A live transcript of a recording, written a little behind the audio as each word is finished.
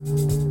Okay,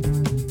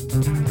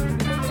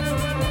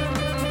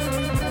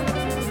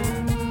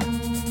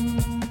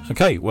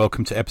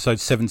 welcome to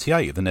episode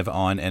 78 of the Never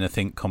Iron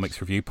Anything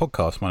Comics Review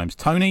podcast. My name's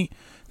Tony.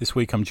 This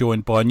week I'm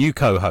joined by a new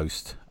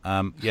co-host.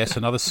 Yes,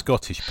 another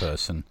Scottish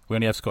person. We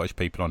only have Scottish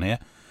people on here.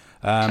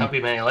 Can't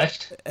be many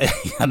left.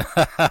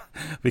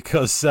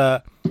 Because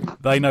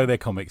they know their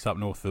comics up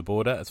north of the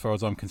border, as far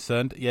as I'm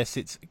concerned. Yes,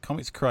 it's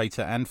comics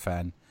creator and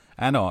fan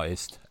and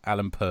artist,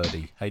 Alan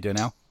Purdy. How you doing,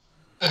 Al?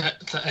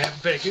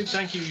 Very good,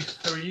 thank you.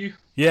 How are you?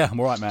 Yeah, I'm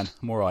all right, man.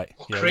 I'm all right.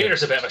 Well,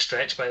 creator's a bit of a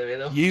stretch, by the way,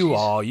 though. You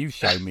are. You've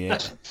shown me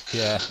it.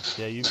 Yeah,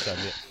 you've shown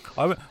me it.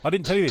 I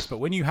didn't tell you this, but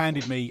when you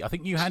handed me, I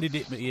think you handed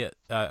it me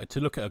to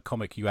look at a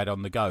comic you had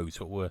on the go,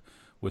 we're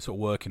sort of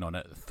working on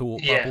it.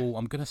 Thought Bubble.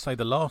 I'm going to say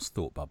the last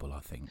Thought Bubble,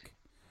 I think.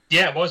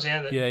 Yeah, it was.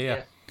 Yeah.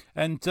 Yeah.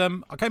 And I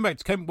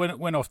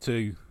went off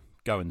to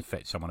go and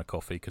fetch someone a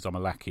coffee because I'm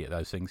a lackey at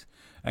those things,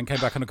 and came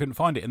back and I couldn't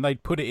find it. And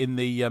they'd put it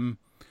in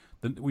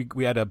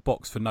we had a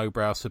box for no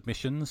brow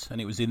submissions, and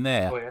it was in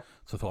there. Oh, yeah.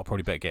 So I thought I'd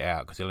probably better get it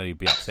out because he'll only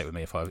be upset with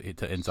me if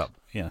it ends up,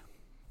 Yeah.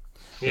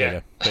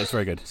 But it's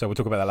very good. So we'll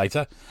talk about that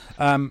later.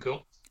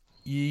 Cool.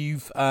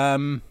 You've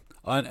one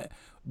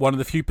of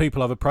the few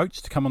people I've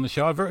approached to come on the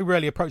show. I very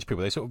rarely approach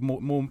people. They sort of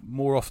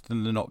more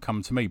often than not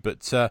come to me.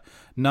 But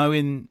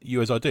knowing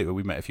you as I do,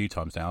 we've met a few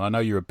times now, and I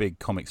know you're a big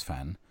comics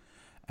fan.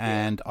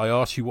 And I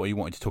asked you what you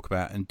wanted to talk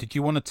about, and did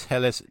you want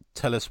to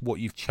tell us what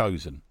you've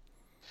chosen?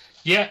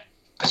 Yeah,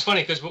 it's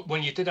funny because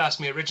when you did ask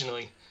me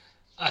originally,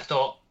 I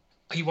thought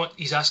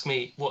he's asked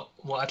me what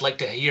I'd like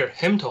to hear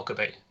him talk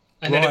about,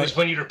 and then it was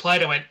when you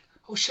replied, I went,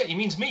 "Oh shit, he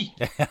means me."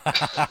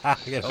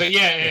 But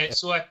yeah,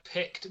 so I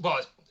picked.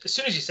 Well, as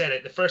soon as you said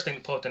it, the first thing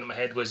that popped into my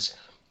head was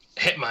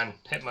Hitman.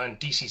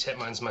 DC's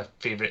Hitman's my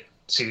favourite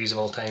series of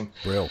all time.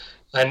 Real.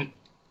 And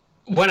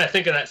when I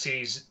think of that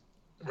series,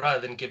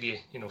 rather than give you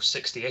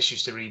 60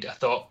 issues to read, I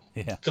thought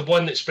the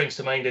one that springs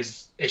to mind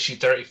is issue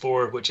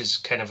 34, which is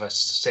kind of a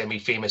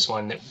semi-famous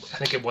one. I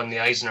think it won the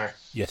Eisner.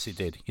 Yes, it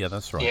did. Yeah,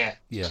 that's right.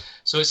 Yeah.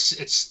 So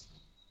that's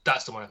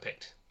the one I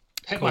picked.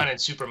 Hitman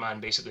and Superman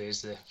basically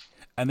is the.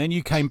 And then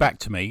you came back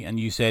to me and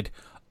you said,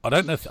 I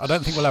don't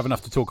think we'll have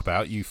enough to talk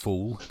about, you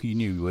fool. You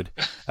knew you would.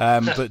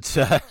 But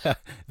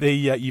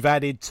you've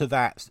added to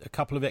that a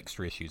couple of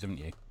extra issues, haven't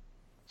you?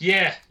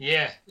 Yeah.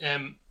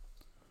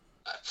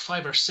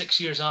 5 or 6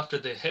 years after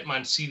the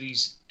Hitman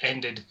series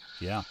ended,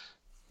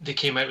 they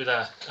came out with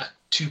a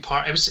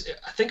 2-part. I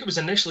think it was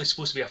initially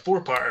supposed to be a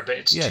 4-parter, but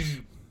it's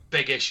 2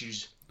 big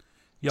issues.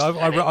 Yeah,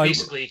 I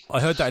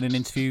heard that in an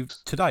interview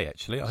today.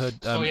 Actually, I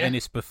heard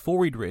Ennis,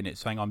 before he'd written it,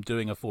 saying, "I'm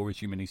doing a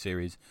 4-issue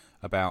miniseries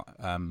about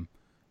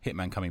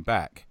Hitman coming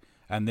back."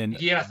 And then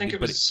I think it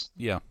was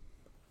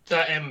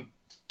that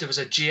there was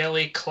a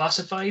JLA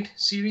Classified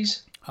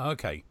series. Oh,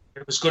 okay.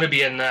 It was going to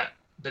be in that,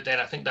 but then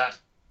I think that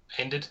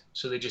ended,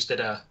 so they just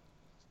did a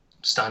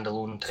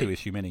standalone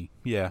 2-issue mini.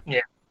 Yeah.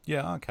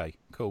 Okay,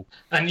 cool.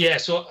 And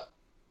so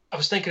I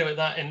was thinking about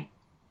that, and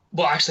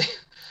actually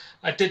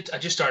I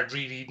just started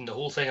rereading the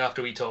whole thing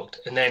after we talked,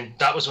 and then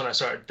that was when I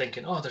started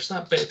thinking, there's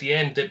that bit at the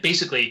end that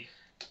basically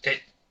it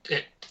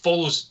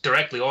follows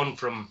directly on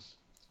from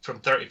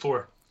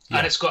 34,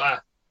 and it's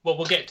got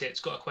we'll get to it. It's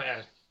got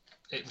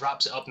it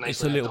wraps it up nicely.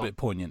 It's a little bit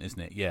poignant,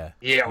 isn't it? Yeah,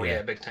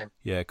 big time.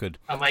 Yeah, good.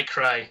 I might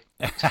cry.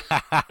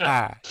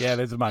 Yeah,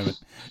 there's a moment.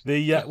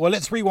 Well,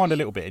 let's rewind a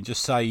little bit and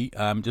just say,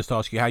 just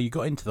ask you how you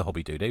got into the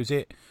hobby, dude. Was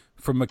it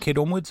from a kid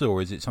onwards,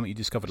 or is it something you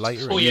discovered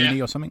later at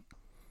uni or something?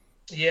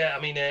 Yeah,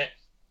 I mean, I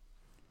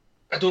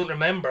don't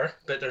remember,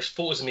 but there's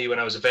photos of me when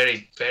I was a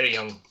very, very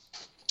young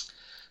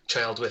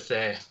child with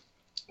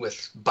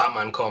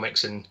Batman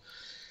comics and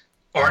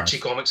Archie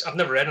comics. I've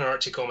never read an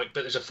Archie comic,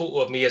 but there's a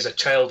photo of me as a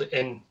child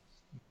in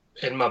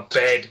my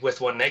bed with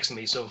one next to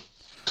me. So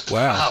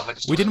wow,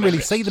 we didn't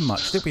really see them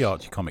much, did we?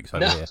 Archie comics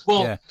over here.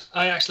 Well,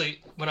 I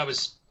actually, when I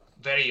was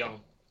very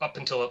young, up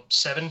until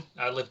 7,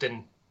 I lived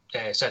in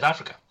South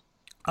Africa.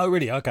 Oh,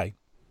 really? Okay.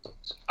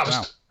 I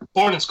was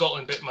born in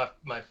Scotland, but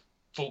my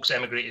folks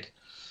emigrated.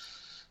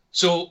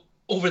 So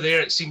over there,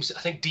 it seems,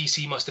 I think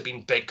DC must have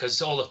been big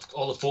because all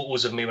the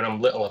photos of me when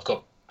I'm little, I've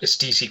got it's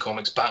DC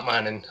Comics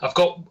Batman, and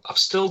I've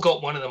still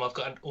got one of them. I've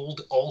got an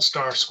old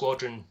All-Star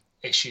Squadron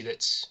issue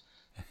that's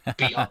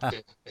beat up.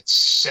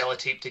 It's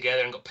sellotaped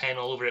together and got pen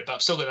all over it, but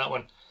I've still got that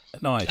one.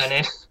 Nice. And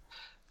then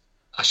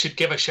I should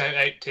give a shout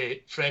out to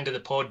friend of the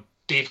pod,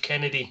 Dave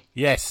Kennedy.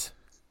 Yes.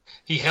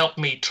 He helped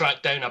me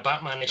track down a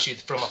Batman issue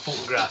from a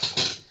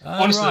photograph.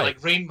 Honestly,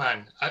 like Rain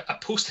Man. I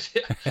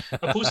posted it.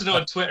 I posted it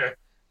on Twitter.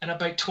 And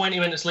about 20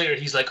 minutes later,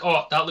 he's like,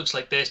 "Oh, that looks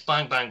like this.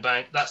 Bang, bang,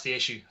 bang. That's the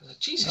issue." I was like,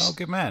 Jesus. Oh,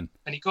 good man.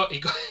 And he got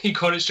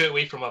it straight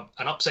away from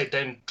an upside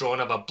down drawing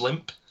of a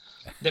blimp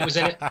that was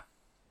in it.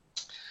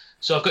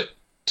 So I've got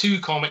 2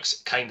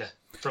 comics, kinda,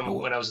 from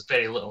when I was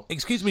very little.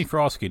 Excuse me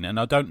for asking, and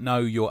I don't know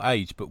your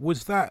age, but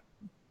was that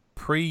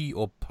pre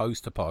or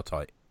post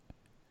apartheid?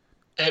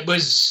 It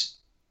was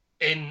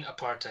in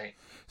apartheid.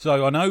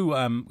 So I know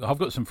I've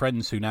got some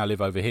friends who now live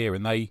over here,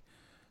 and I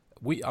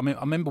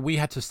remember we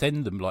had to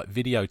send them like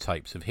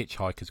videotapes of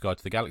Hitchhiker's Guide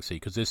to the Galaxy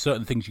because there's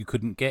certain things you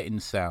couldn't get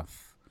in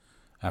South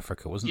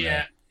Africa, wasn't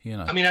there? You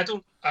know. I mean,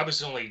 I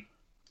was only,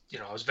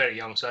 I was very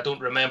young, so I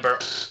don't remember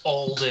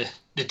all the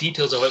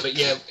details of it. But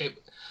yeah,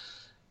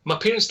 my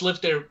parents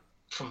lived there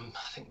from,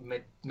 I think,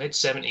 mid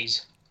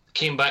 70s.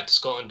 Came back to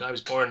Scotland. I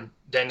was born,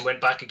 then went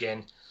back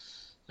again,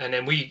 and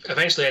then we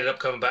eventually ended up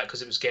coming back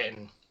because it was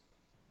getting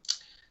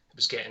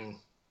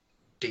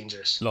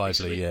dangerous.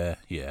 Lively, yeah.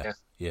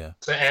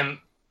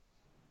 But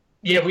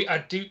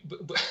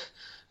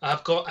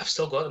I've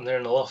still got them there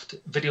in the loft.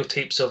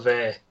 Videotapes of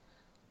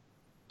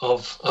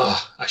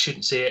I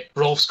shouldn't say it,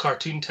 Rolf's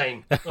Cartoon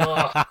Time.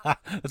 Oh.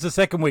 That's the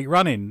second week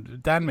running.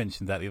 Dan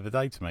mentioned that the other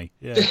day to me.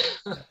 Yeah.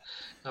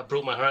 That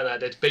broke my heart, that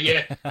did. But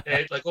yeah,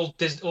 like old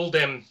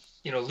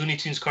Looney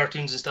Tunes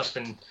cartoons and stuff,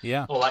 and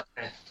all that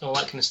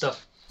kind of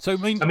stuff. So I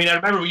mean, I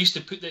remember we used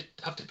to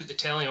have to put the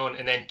telly on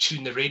and then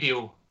tune the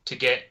radio to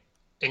get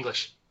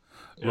English.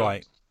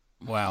 Right.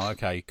 Wow.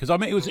 Okay. Because I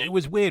mean, it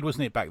was weird,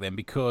 wasn't it, back then?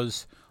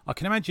 Because I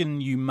can imagine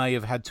you may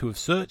have had to have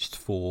searched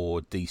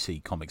for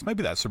DC comics.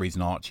 Maybe that's the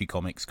reason Archie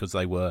comics, because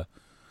they were,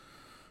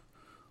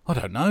 I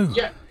don't know.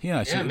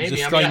 Yeah. So it was a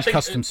strange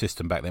custom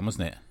system back then,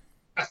 wasn't it?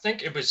 I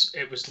think it was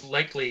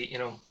likely,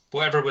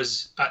 whatever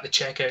was at the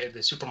checkout at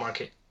the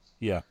supermarket.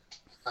 Yeah.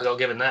 I got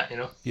given that,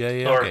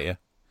 Yeah, or, I get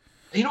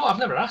you. I've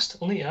never asked.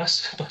 Only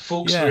asked my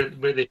folks where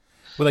they.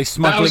 Were they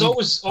smuggling? I was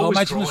always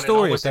imagine the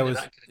story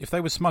if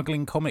they were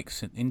smuggling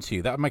comics into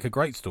you. That would make a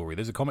great story.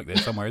 There's a comic there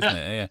somewhere, isn't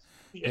it?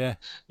 Yeah.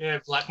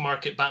 Black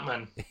market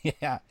Batman.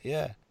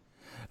 Yeah.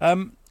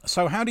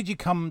 So how did you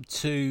come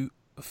to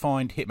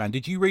find Hitman?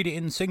 Did you read it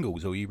in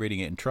singles, or were you reading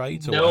it in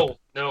trades? Or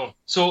no.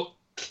 So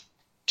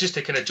just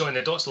to kind of join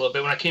the dots a little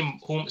bit, when I came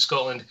home to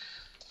Scotland,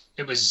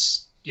 it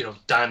was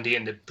Dandy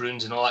and the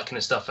Bruins and all that kind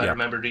of stuff. I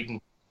remember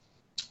reading,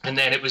 and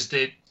then it was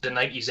the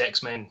 90s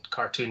X-Men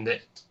cartoon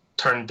that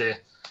turned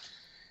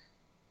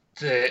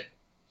the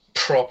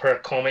proper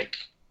comic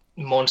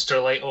monster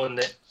light on.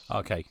 That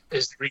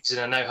is the reason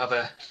I now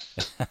have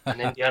an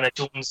Indiana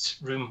Jones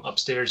room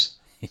upstairs.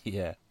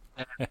 Yeah.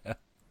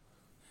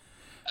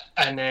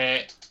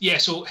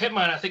 So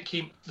Hitman, I think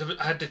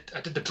I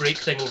did the break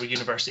thing over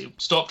university.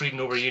 Stopped reading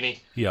over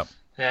uni. Yeah.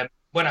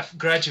 When I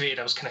graduated,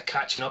 I was kind of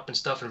catching up and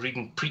stuff and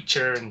reading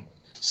Preacher and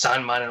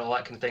Sandman and all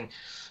that kind of thing.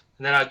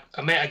 And then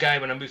I met a guy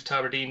when I moved to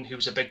Aberdeen who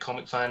was a big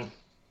comic fan.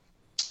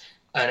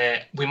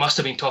 And we must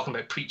have been talking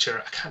about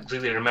Preacher. I can't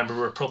really remember. We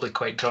were probably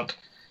quite drunk.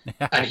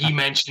 And he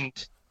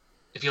mentioned,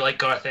 if you like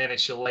Garth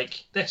Ennis, you'll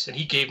like this. And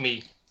he gave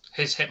me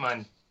his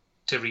Hitman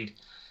to read.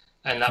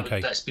 And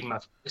it's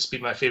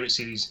been my favourite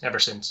series ever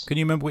since. Can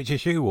you remember which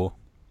issue? Or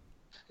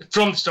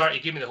from the start, he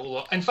gave me the whole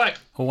lot. In fact,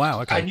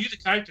 I knew the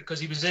character because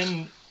he was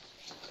in.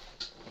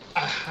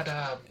 I had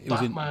a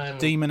Batman. Was in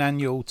Demon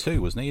Annual 2,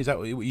 wasn't he? Is that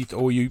what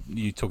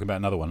you talking about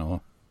another one?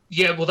 Or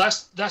yeah, well,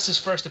 that's his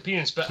first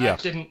appearance, but I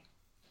didn't.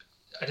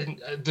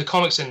 The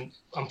comics I'm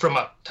from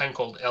a town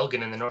called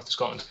Elgin in the north of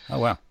Scotland. Oh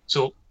wow!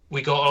 So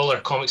we got all our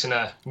comics in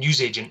a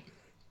newsagent.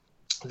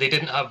 They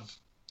didn't have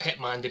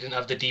Hitman. They didn't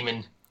have the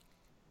Demon.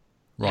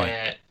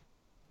 Right.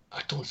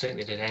 I don't think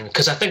they did anything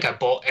because I think I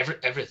bought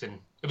everything.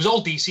 It was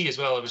all DC as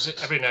well. It was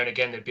every now and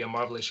again there'd be a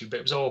Marvel issue, but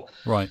it was all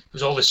right. It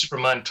was all the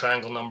Superman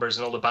triangle numbers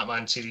and all the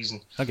Batman series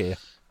and. Okay.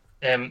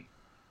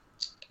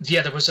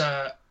 Yeah. There was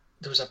a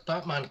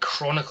Batman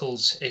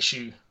Chronicles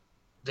issue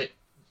that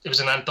it was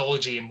an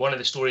anthology, and one of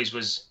the stories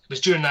was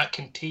during that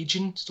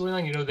Contagion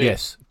storyline.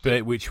 Yes,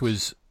 but which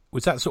was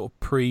that sort of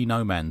pre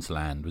No Man's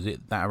Land? Was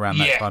it that around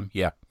that time?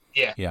 Yeah.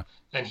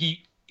 And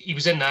he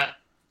was in that.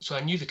 So I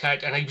knew the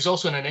character, and he was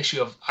also in an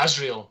issue of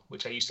Azrael,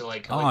 which I used to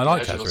like. I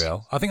liked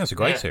Azrael. I think that's a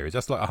great series.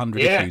 That's like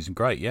 100 issues and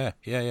great. Yeah.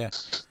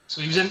 So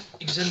he was in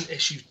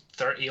issue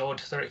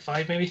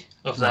 35 maybe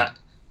of that.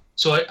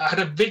 So I had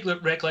a big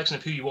recollection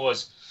of who he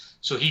was.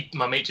 So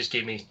my mate just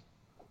gave me.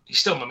 He's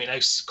still my mate now.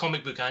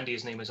 Comic Book Andy,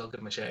 his name is. I'll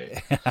give him a shout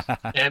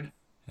out.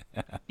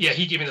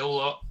 He gave me the whole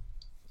lot.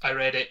 I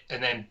read it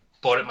and then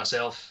bought it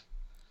myself.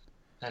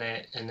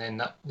 And then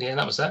that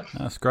was that.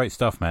 That's great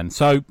stuff, man.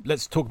 So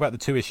let's talk about the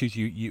two issues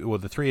or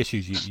the three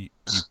issues you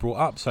brought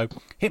up. So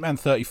Hitman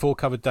 34,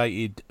 cover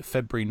dated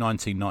February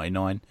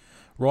 1999.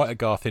 Writer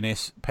Garth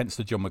Ennis,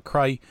 penciler John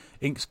McCrae,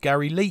 inks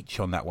Gary Leach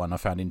on that one. I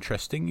found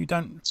interesting. We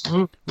don't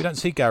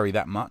see Gary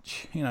that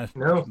much. No.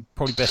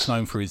 Probably best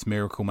known for his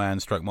Miracle Man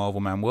 /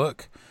 Marvel Man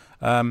work.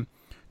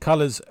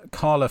 Colours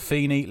Carla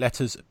Feeney,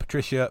 letters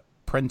Patricia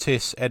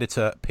Prentice,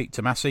 editor Pete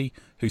Tomasi,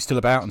 who's still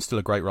about and still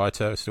a great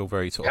writer, still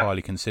very sort of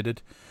highly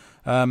considered.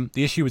 The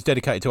issue was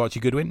dedicated to Archie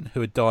Goodwin,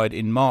 who had died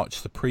in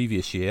March the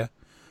previous year.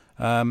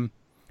 Then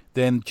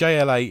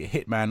JLA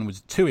Hitman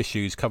was 2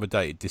 issues, cover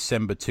dated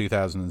December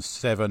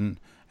 2007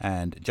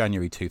 and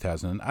January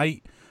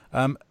 2008.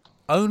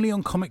 Only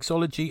on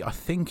Comixology, I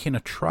think in a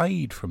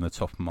trade from the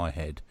top of my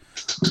head.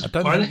 I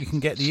don't think you can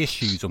get the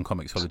issues on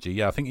Comixology.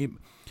 Yeah, I think it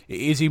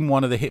is in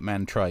one of the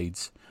Hitman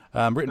trades.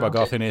 Written by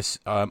Garth Ennis,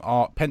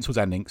 art, pencils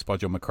and inks by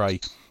John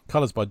McCrae,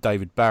 colours by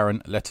David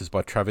Barron, letters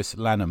by Travis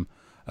Lanham.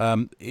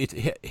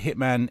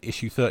 Hitman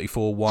issue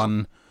 34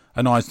 won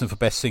an Eisner for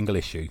best single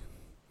issue.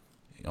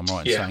 I'm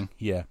right in saying,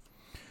 yeah.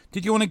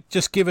 Did you want to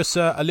just give us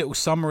a little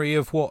summary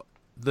of what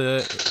the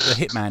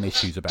Hitman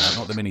issue's about,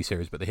 not the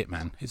miniseries, but the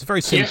Hitman. It's a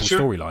very simple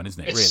storyline,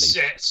 isn't it? It's,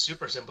 really, it's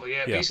super simple.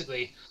 Yeah,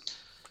 basically,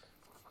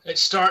 it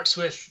starts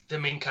with the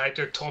main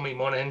character Tommy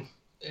Monaghan.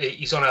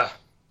 He's on a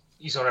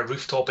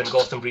rooftop in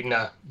Gotham reading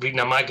a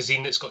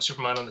magazine that's got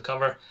Superman on the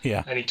cover.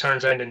 Yeah. And he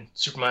turns around and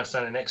Superman's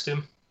standing next to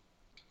him.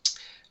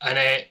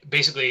 And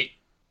basically,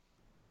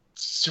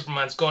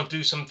 Superman's gone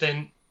through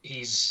something.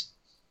 He's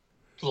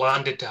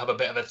landed to have a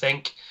bit of a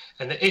think,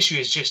 and the issue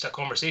is just a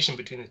conversation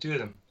between the two of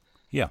them.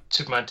 Yeah.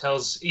 Superman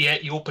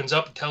he opens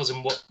up, tells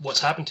him what's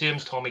happened to him.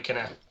 Tommy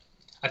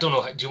I don't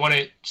know. Do you want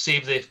to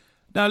save the?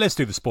 No, let's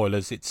do the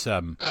spoilers. It's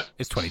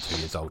 22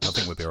 years old. I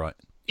think we'll be all right.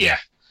 Yeah.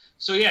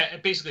 So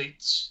basically,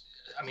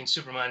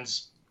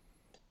 Superman's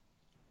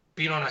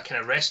been on a kind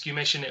of rescue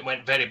mission. It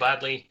went very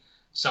badly.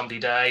 Somebody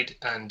died,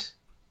 and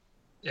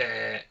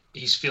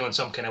he's feeling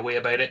some kind of way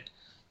about it.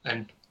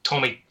 And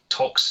Tommy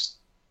talks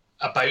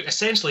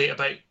essentially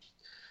about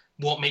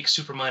what makes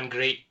Superman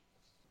great.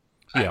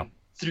 And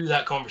through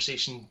that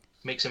conversation,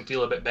 makes him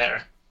feel a bit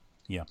better.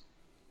 Yeah.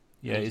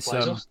 Yeah, it's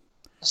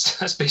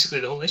that's basically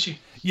the whole issue.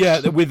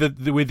 Yeah,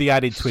 with the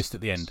added twist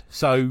at the end.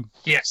 So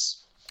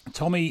yes,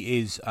 Tommy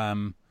is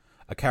a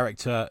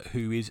character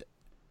who is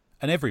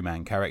an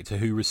everyman character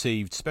who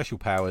received special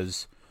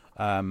powers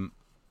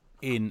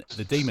in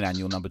the Demon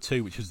Annual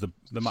 #2, which was the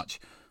much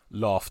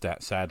laughed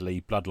at,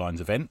 sadly, Bloodlines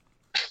event.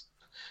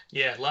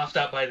 Yeah, laughed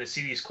at by the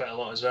series quite a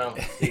lot as well.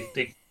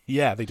 They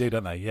yeah, they do,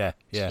 don't they? Yeah.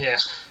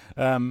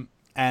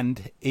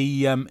 And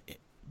he,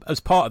 as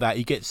part of that,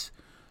 he gets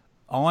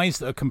eyes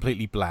that are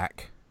completely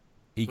black.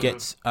 He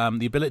gets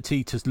the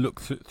ability to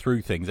look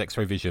through things,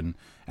 X-ray vision,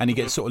 and he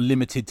gets sort of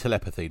limited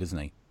telepathy, doesn't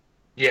he?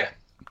 Yeah.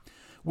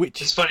 Which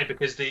it's funny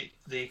because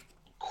they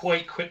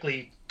quite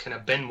quickly kind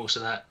of bend most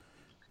of that.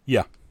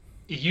 Yeah.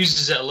 He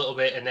uses it a little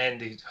bit, and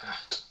then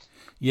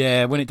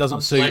yeah, when it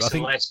doesn't suit, I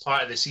think less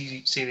part of the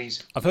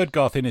series. I've heard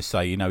Garth Ennis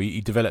say,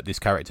 he developed this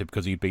character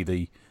because he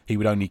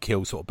would only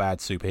kill sort of bad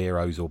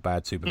superheroes or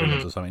bad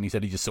supervillains or something. He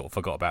said he just sort of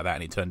forgot about that,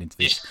 and it turned into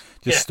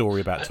this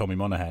story about Tommy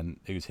Monaghan,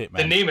 who's Hitman.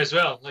 The name as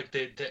well, like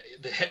the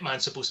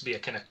Hitman's supposed to be a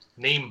kind of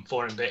name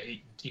for him, but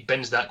he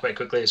bends that quite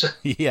quickly. So.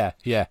 Yeah.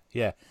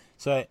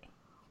 So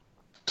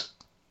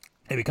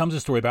it becomes a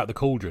story about the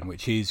Cauldron,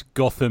 which is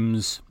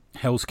Gotham's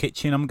Hell's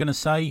Kitchen, I'm going to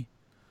say.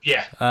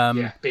 Yeah.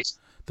 Basically.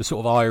 The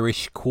sort of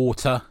Irish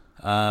Quarter.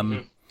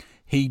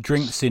 He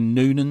drinks in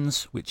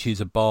Noonan's, which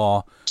is a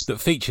bar that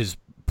features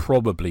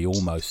probably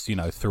almost,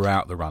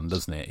 throughout the run,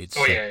 doesn't it? It's,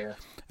 yeah.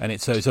 And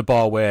it's a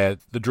bar where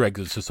the dregs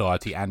of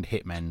society and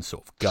hitmen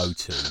sort of go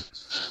to.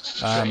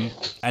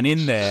 And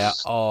in there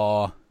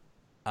are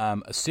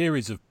a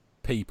series of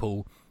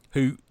people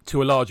who,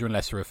 to a larger and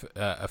lesser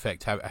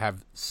effect,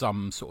 have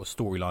some sort of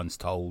storylines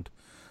told.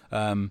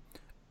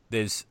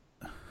 There's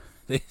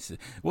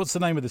what's the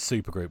name of the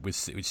supergroup with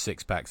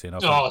six packs in?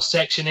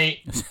 Section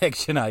 8.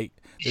 Section 8.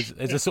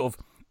 There's a sort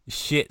of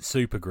shit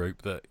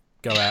supergroup that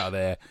go out of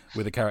there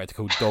with a character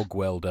called Dog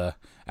Welder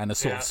and a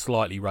sort of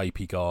slightly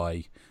rapey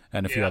guy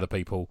and a few other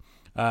people.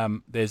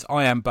 There's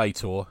I Am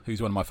Bator,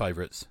 who's one of my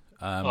favourites.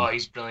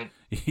 He's brilliant.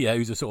 Yeah,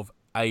 who's a sort of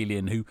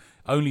alien who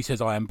only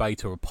says I Am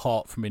Bator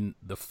apart from in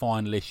the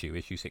final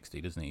issue 60,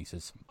 doesn't he? He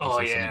says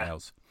something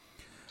else.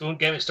 Don't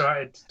get me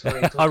started.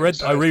 I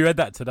reread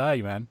that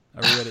today, man. I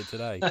reread it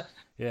today.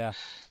 Yeah.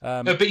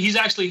 No, but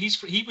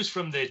he was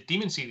from the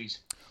Demon series.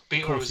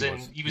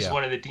 Bator he was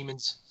one of the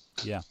demons.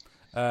 Yeah.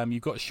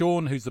 You've got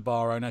Sean, who's the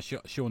bar owner,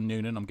 Sean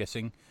Noonan, I'm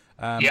guessing.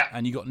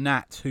 And you've got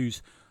Nat,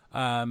 who's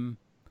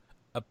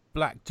a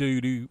black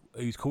dude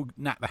who's called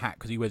Nat the Hat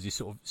because he wears this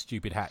sort of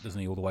stupid hat,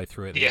 doesn't he, all the way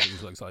through it? Yeah.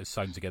 It looks like it's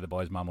sewn together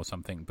by his mum or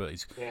something, but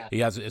he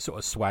has a sort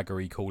of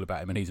swaggery call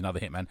about him, and he's another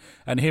hitman.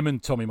 And him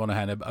and Tommy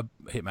Monaghan are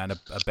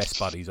best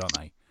buddies, aren't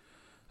they?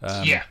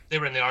 They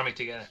were in the army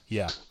together.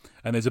 Yeah,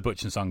 and there's a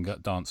Butch and Sung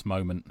dance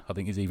moment, I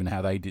think is even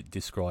how they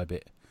describe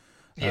it.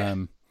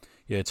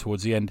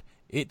 Towards the end.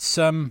 It's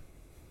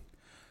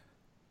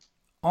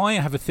I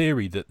have a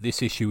theory that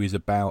this issue is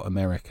about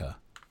America.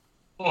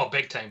 Oh,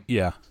 big time.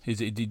 Yeah.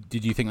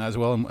 Did you think that as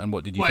well? And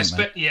what did you think,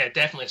 man? Yeah,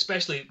 definitely.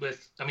 Especially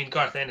with,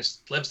 Garth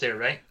Ennis lives there,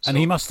 right? So, and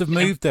he must have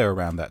moved there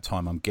around that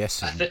time, I'm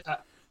guessing.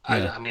 I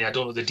don't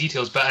know the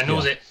details, but I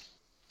know that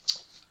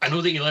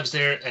he lives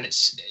there, and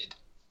it's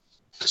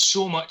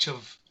so much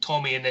of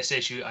Tommy in this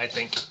issue, I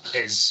think,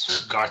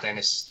 is Garth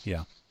Ennis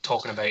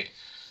talking about,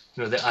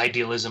 the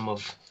idealism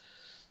of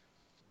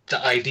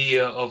the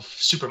idea of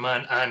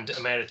Superman and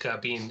America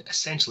being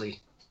essentially,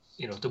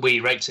 the way he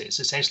writes it, it's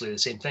essentially the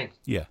same thing.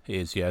 Yeah, it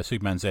is. Yeah,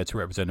 Superman's there to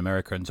represent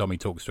America, and Tommy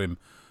talks to him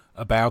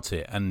about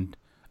it, and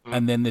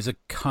then there's a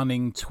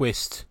cunning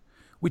twist,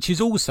 which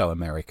is also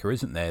America,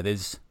 isn't there?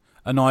 There's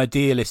an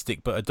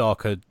idealistic but a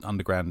darker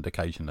underground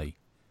occasionally,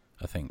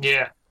 I think.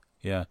 Yeah.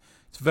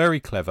 It's very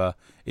clever.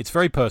 It's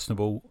very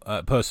personal.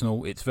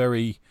 It's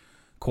very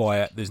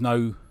quiet. There's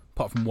no,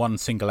 apart from one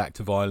single act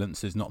of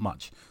violence, there's not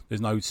much.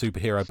 There's no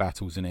superhero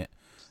battles in it.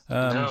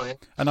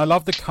 And I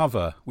love the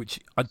cover, which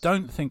I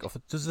don't think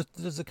does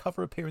the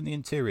cover appear in the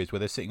interiors where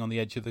they're sitting on the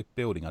edge of the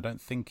building? I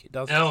don't think it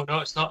does. No,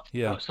 it's not.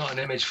 Yeah, no, it's not an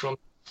image from.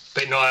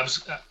 But no, I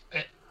was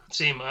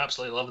Same. I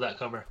absolutely love that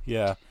cover.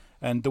 Yeah,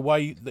 and the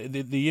way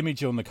the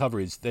image on the cover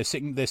is they're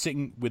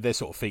sitting with their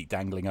sort of feet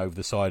dangling over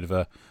the side of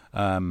a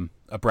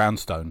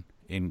brownstone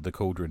in the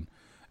cauldron,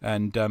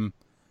 and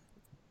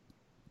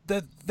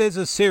there's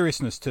a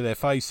seriousness to their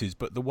faces,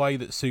 but the way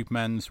that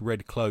Superman's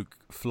red cloak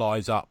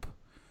flies up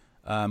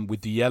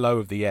with the yellow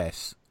of the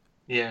S,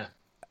 Yeah,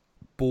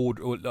 board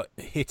or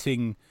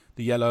hitting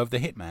the yellow of the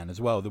Hitman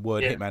as well. The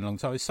word Yeah. Hitman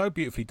alongside. It's so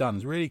beautifully done.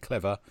 It's really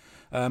clever,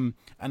 and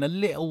a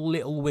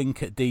little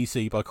wink at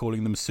DC by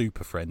calling them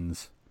Super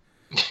Friends.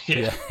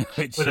 yeah,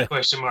 Which, with a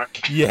question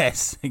mark.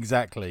 yes,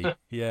 exactly.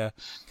 Yeah.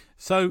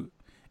 So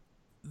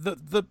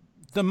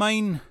the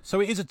main, so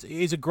it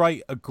is a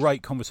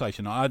great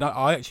conversation.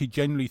 I actually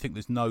genuinely think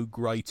there's no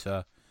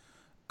greater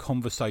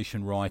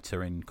conversation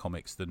writer in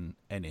comics than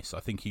Ennis. I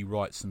think he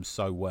writes them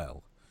so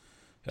well.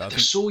 They're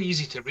so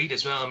easy to read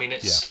as well. I mean,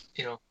 it's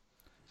Yeah.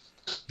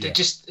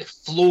 it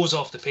flows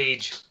off the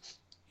page.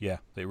 Yeah,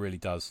 it really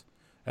does.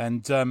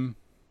 And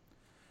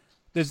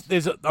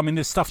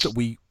there's stuff that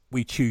we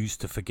choose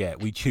to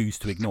forget, we choose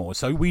to ignore.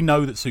 So we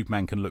know that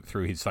Superman can look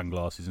through his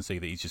sunglasses and see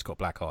that he's just got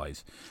black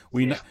eyes.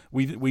 We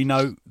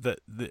know that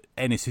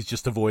Ennis is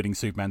just avoiding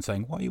Superman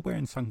saying, "Why are you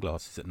wearing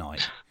sunglasses at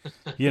night?"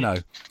 You know,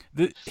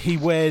 he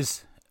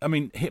wears. I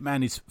mean,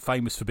 Hitman is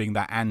famous for being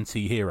that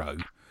anti-hero,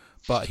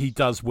 but he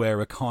does wear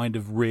a kind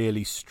of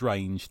really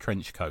strange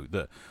trench coat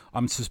that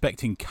I'm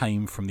suspecting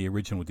came from the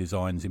original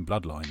designs in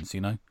Bloodlines.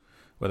 You know,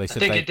 where they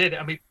said it did.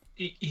 I mean,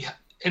 he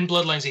in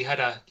Bloodlines he had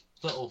a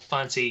little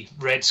fancy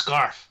red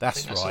scarf.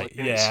 That's right.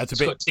 Yeah, it's a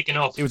bit got taken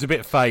off. It was a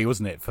bit fey,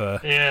 wasn't it? For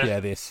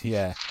Yeah.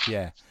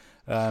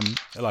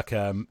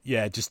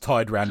 Just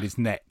tied around his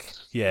neck.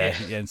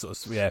 And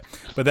sort of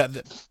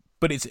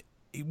but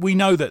we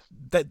know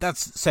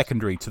that's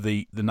secondary to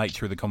the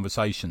nature of the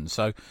conversation.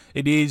 So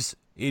it is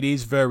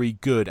very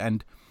good,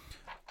 and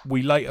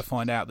we later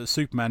find out that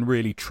Superman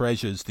really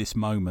treasures this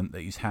moment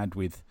that he's had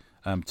with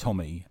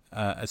Tommy,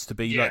 as to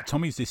be like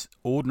Tommy's this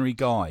ordinary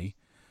guy.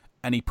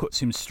 And he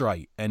puts him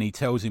straight, and he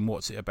tells him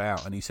what's it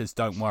about, and he says,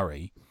 "Don't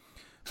worry."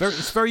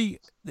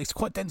 It's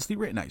quite densely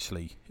written,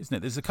 actually, isn't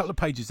it? There's a couple of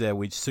pages there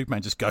which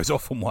Superman just goes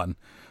off on one.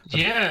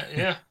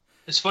 Yeah.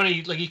 It's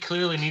funny. Like, he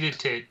clearly needed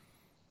to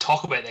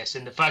talk about this,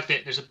 and the fact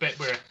that there's a bit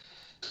where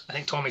I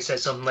think Tommy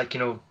says something like,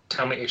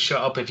 "Tell me to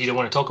shut up if you don't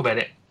want to talk about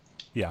it."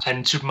 Yeah.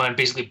 And Superman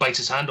basically bites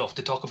his hand off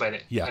to talk about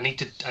it. Yeah. I need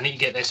to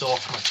get this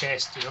off my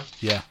chest.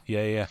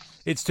 Yeah.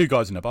 It's two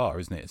guys in a bar,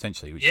 isn't it?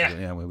 Essentially, which is,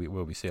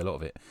 where we see a lot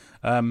of it.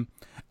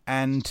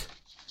 And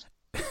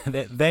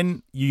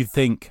then you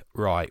think,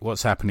 right,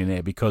 what's happening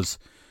here? Because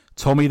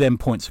Tommy then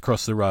points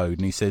across the road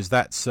and he says,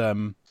 "That's I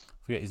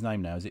forget his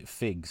name now. Is it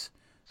Figs?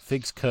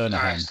 Figs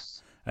Kernahan?"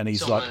 And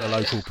he's like the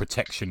local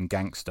protection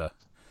gangster.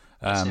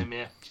 That's him,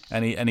 yeah.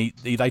 And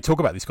they talk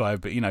about this guy,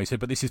 but he said,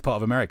 "But this is part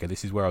of America.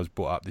 This is where I was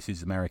brought up. This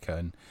is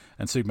America."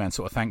 And Superman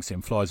sort of thanks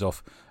him, flies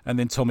off, and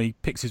then Tommy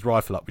picks his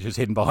rifle up, which is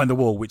hidden behind the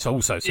wall, which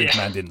also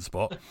Superman didn't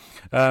spot.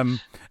 And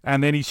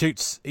then he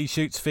shoots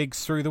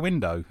Figs through the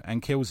window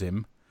and kills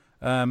him,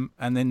 and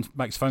then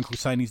makes a phone call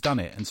saying he's done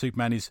it. And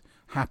Superman is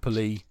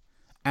happily,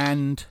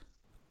 and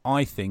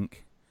I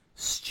think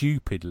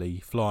stupidly,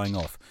 flying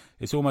off.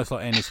 It's almost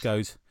like Ennis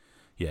goes,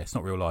 "Yeah, it's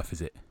not real life,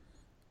 is it?"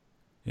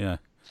 Yeah.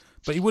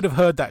 But he would have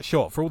heard that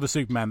shot for all the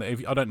Superman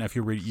that I don't know if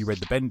you read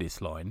the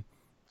Bendis line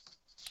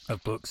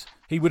of books.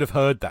 He would have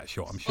heard that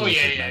shot. I'm sure.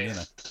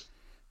 Superman,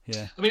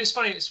 yeah. I mean, it's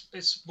funny.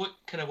 It's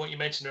what you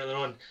mentioned earlier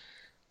on,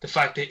 the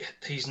fact that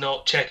he's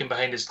not checking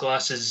behind his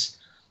glasses.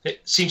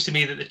 It seems to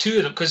me that the two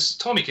of them, because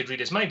Tommy could read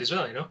his mind as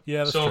well,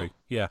 Yeah, that's true.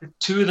 Yeah. The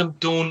two of them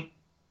don't.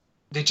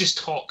 They just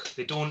talk.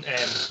 They don't.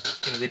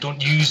 They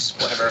don't use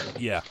whatever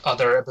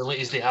other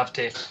abilities they have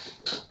to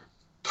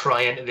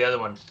pry into the other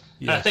one.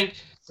 Yeah. And I think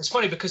it's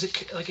funny because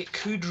it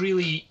could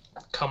really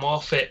come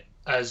off it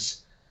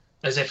as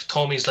if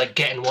Tommy's like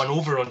getting one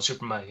over on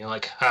Superman.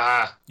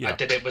 I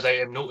did it without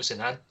him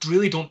noticing. I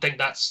really don't think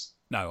that's.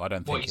 No, I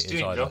don't think it is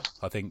doing, either.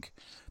 I think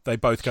they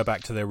both go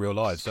back to their real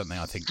lives, don't they?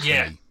 I think.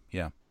 Yeah.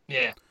 Yeah.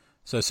 Yeah.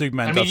 So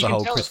Superman does the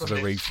whole Christopher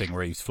Reeve thing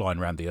where he's flying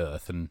around the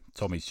Earth, and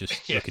Tommy's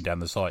just looking down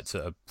the sights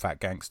at a fat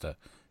gangster.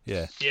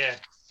 Yeah. Yeah.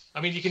 I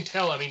mean, you can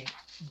tell. I mean,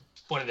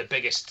 one of the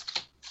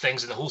biggest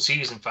things in the whole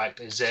series, in fact,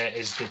 is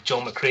the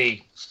John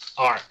McCrea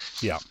arc.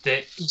 Yeah.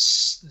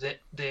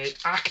 The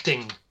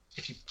acting,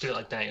 if you put it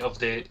like that, of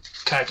the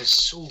character is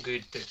so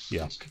good.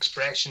 The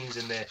expressions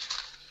and I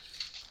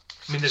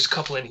mean, there's a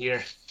couple in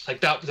here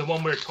like that. The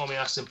one where Tommy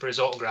asks him for his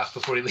autograph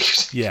before he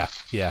leaves. Yeah.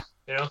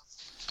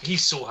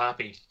 He's so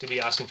happy to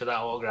be asking for that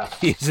autograph.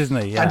 He is,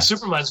 isn't he? Yeah. And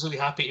Superman's really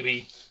happy to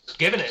be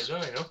giving it as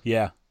well.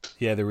 Yeah.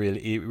 It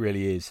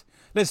really is.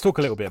 Let's talk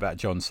a little bit about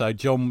John. So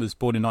John was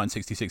born in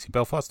 1966 in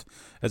Belfast.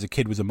 As a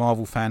kid, was a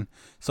Marvel fan.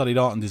 Studied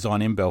art and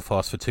design in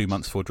Belfast for 2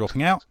 months before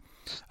dropping out.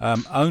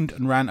 Owned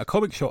and ran a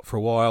comic shop for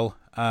a while,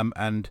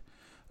 and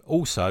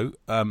also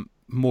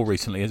more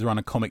recently has run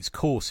a comics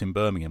course in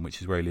Birmingham,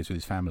 which is where he lives with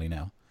his family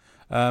now.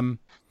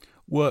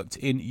 Worked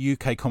in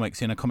UK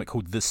comics in a comic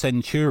called The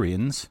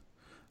Centurions.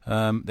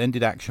 Then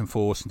did Action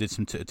Force and did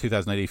some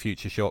 2000 AD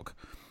Future Shock.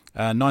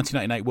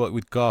 1988, worked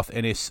with Garth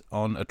Ennis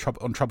on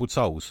Troubled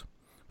Souls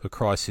for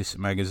Crisis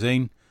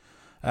magazine,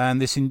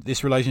 and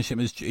this relationship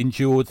has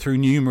endured through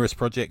numerous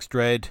projects: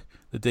 Dread,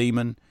 The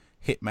Demon,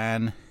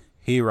 Hitman,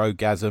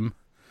 Hero-gasm.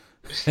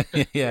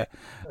 Yeah.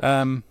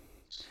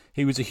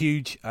 He was a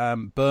huge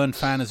Byrne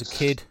fan as a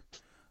kid.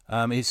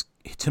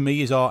 To me,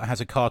 his art has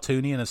a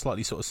cartoony and a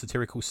slightly sort of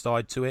satirical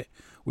side to it,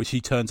 which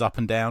he turns up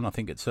and down, I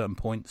think, at certain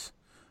points.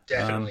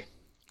 Definitely.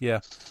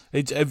 Yeah.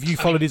 Have you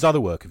followed his other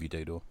work, have you,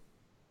 dude? Or?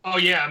 Oh,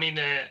 yeah. I mean,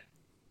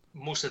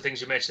 most of the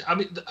things you mentioned. I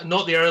mean,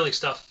 not the early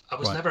stuff. I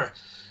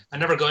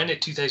never got into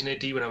 2000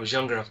 AD when I was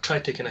younger. I've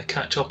tried to kind of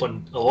catch up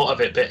on a lot of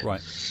it, but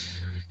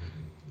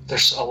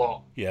there's a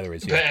lot. Yeah, there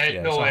is. Yeah.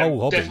 But, no, it's a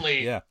whole hobby.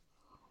 Definitely. Yeah.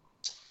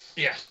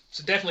 Yeah.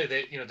 So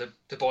definitely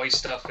the boys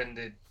stuff,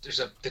 and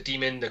there's the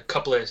Demon, the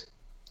couple of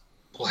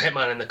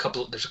Hitman, and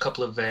there's a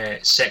couple of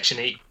Section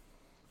 8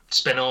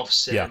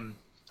 spin-offs. Yeah.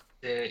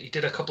 He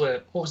did a couple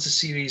of, what was the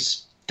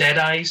series? Dead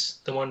Eyes,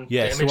 the one.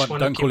 Yeah, the Image one.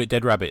 Don't call it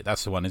Dead Rabbit.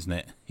 That's the one, isn't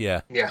it?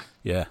 Yeah. Yeah.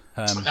 Yeah.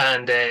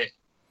 And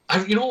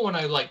I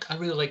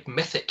really like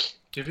Mythic.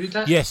 Did you read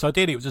that? Yes, I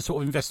did. It was a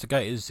sort of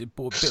investigators, a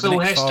bit Phil of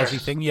an Hester.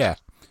 X-Filesy thing. Yeah.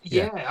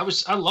 Yeah,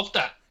 I loved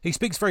that. He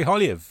speaks very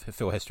highly of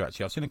Phil Hester,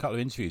 actually. I've seen a couple of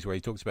interviews where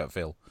he talks about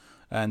Phil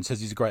and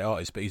says he's a great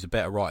artist, but he's a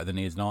better writer than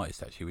he is an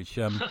artist, actually, which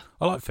I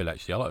like Phil,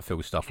 actually. I like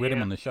Phil's stuff. We had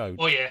him on the show.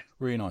 Oh, yeah.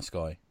 Really nice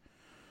guy.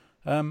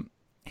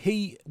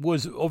 He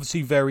was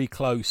obviously very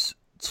close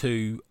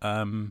to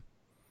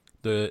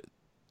the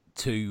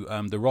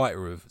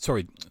writer of...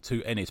 Sorry,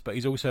 to Ennis, but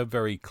he's also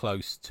very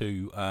close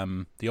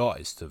to the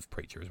artist of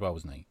Preacher as well,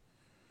 wasn't he?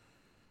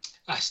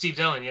 Steve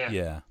Dillon, yeah.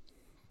 Yeah.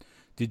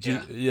 Did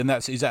you? Yeah. And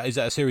is that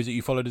a series that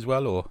you followed as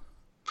well, or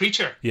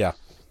Preacher? Yeah.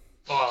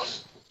 Well,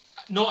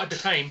 not at the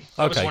time.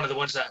 That was one of the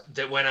ones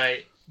that when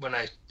I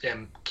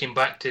came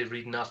back to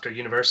reading after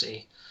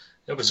university,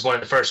 it was one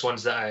of the first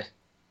ones that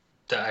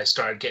I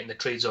started getting the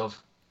trades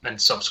of, and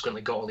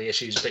subsequently got all the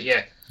issues. But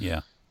yeah.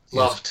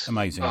 Loved.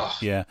 Amazing. Oh,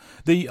 yeah.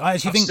 I'm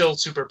still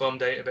super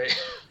bummed out about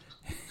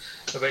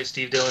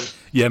Steve Dillon.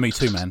 Yeah, me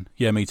too, man.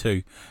 Yeah, me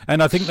too.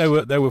 And I think they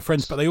were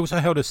friends, but they also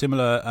held a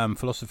similar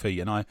philosophy.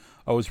 And I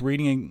was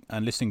reading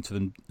and listening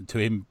to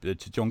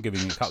John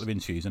giving a couple of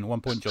interviews. And at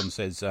one point, John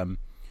says,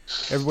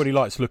 everybody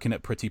likes looking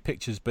at pretty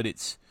pictures, but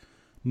it's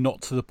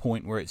not to the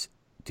point where it's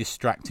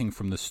distracting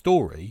from the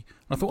story.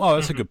 And I thought,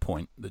 that's a good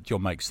point that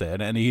John makes there.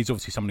 And he's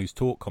obviously someone who's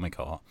taught comic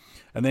art.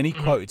 And then he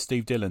quoted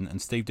Steve Dillon, and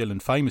Steve Dillon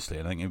famously,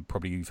 and I think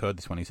you've heard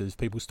this one, he says,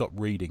 people stopped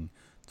reading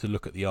to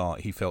look at the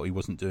art. He felt he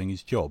wasn't doing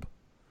his job.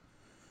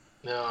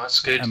 No, that's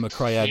good. And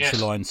McRae adds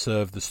the line,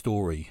 serve the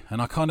story. And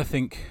I kind of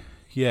think,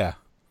 I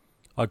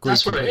agree.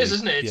 That's what it is,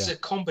 isn't it? It's a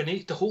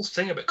combination. The whole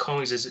thing about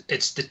comics is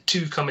it's the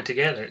two coming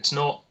together. It's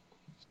not...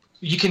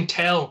 You can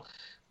tell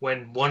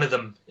when one of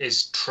them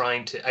is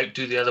trying to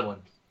outdo the other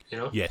one, you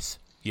know? Yes,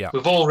 yeah.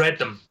 We've all read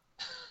them.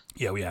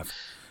 Yeah, we have.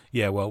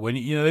 Yeah, well, when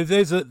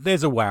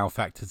there's a wow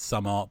factor to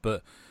some art,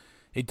 but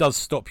it does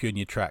stop you in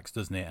your tracks,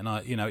 doesn't it? And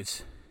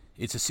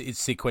it's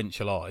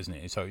sequential art, isn't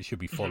it? So it should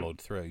be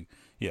followed through.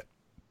 Yeah.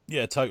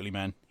 Yeah, totally,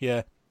 man.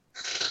 Yeah.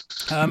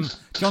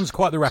 John's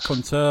quite the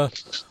raconteur.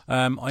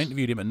 I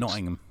interviewed him at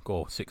Nottingham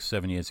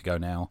 6-7 years ago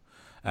now,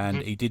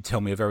 and he did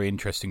tell me a very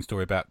interesting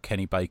story about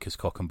Kenny Baker's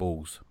cock and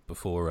balls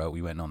before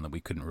we went on that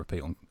we couldn't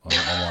repeat on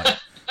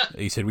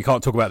He said, we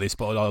can't talk about this,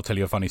 but I'll tell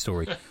you a funny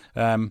story.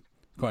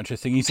 Quite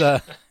interesting. He's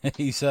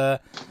a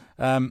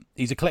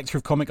collector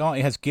of comic art.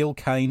 He has Gil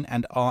Kane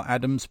and R.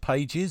 Adams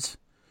pages.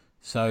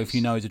 So if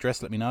you know his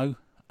address, let me know.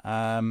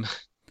 And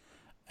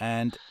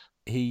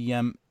he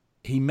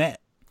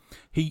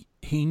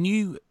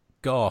knew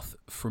Garth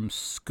from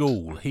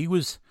school. He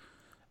was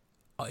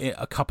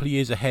a couple of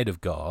years ahead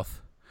of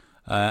Garth,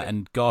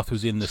 and Garth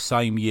was in the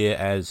same year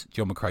as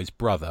John McCrae's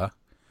brother.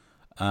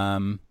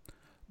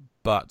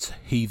 But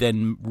he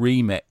then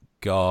re-met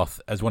Garth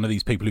as one of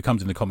these people who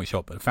comes in the comic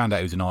shop and found out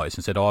he was an artist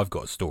and said, I've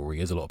got a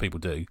story, as a lot of people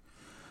do,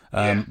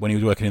 when he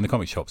was working in the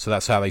comic shop. So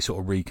that's how they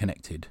sort of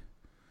reconnected.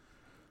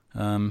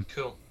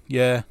 Cool.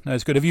 Yeah, no,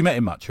 it's good. Have you met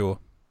him much, or?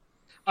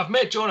 I've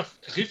met John a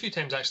good few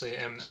times, actually.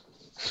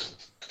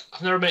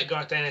 I've never met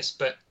Garth Ennis,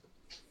 but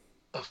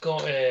I've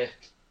got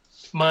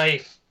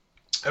my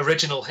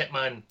original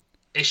Hitman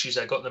issues.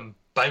 I got them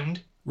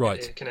bound.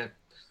 Right. Kind of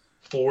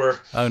 4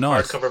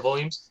 nice. hardcover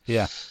volumes.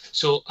 Yeah.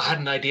 So I had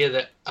an idea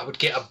that I would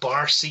get a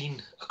bar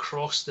scene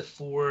across the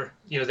 4,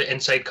 the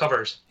inside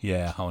covers.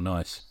 Yeah. Oh,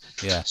 nice.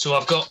 Yeah. So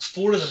I've got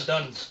 4 of them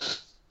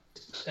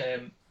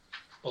done.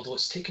 Although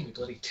it's taken me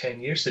bloody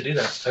 10 years to do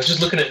that. I was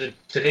just looking at it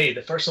today.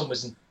 The first one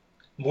was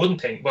more than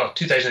 10. Well,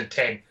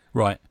 2010.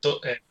 Right.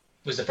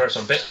 Was the first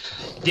one. But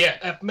yeah,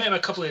 I've met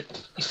him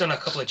he's done a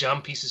couple of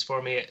jam pieces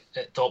for me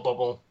at Thought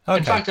Bubble. Okay.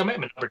 In fact, I met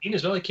him in Aberdeen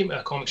as well. He came to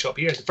a comic shop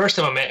here. The first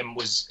time I met him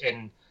was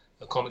in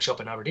a comic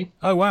shop in Aberdeen.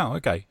 Oh, wow.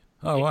 Okay.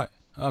 Oh, right.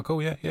 Oh,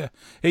 cool. Yeah, yeah.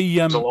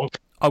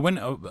 I've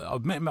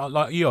met him,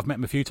 like you, I've met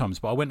him a few times,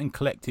 but I went and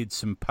collected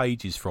some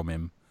pages from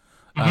him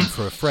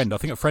for a friend. I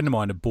think a friend of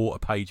mine had bought a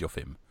page off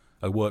him,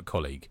 a work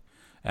colleague,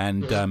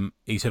 And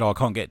he said, "Oh, I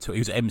can't get to it." He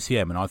was at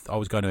MCM, and I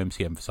was going to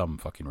MCM for some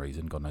fucking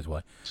reason, God knows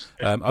why.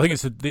 I think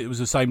it was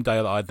the same day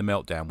that I had the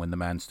meltdown when the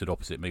man stood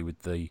opposite me with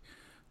the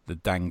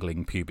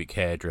dangling pubic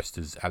hair, dressed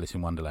as Alice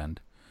in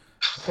Wonderland,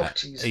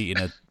 eating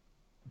a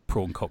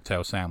prawn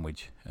cocktail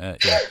sandwich. I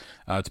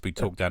had to be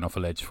talked down off a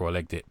ledge before I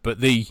legged it. But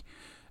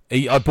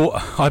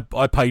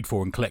I paid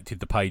for and collected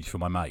the page for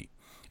my mate.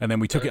 And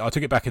then I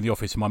took it back in the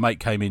office, and my mate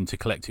came in to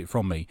collect it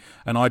from me,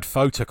 and I'd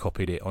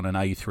photocopied it on an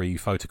A3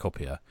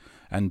 photocopier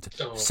and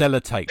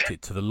sellotaped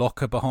it to the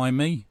locker behind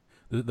me,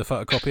 the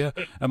photocopier.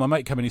 And my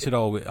mate came in, he said,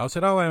 I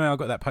said, "Oh, I've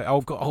got that page.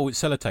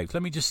 It's sellotaped.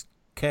 Let me just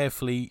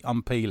carefully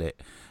unpeel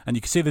it." And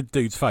you can see the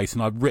dude's face,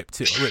 and I ripped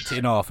it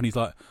in half, and he's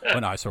like, "Oh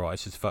no, it's all right.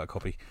 It's just a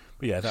photocopy."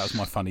 But yeah, that was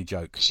my funny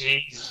joke.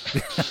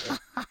 Jeez.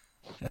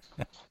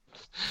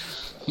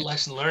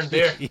 Lesson learned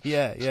there.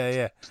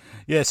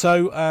 Yeah.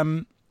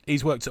 So,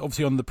 he's worked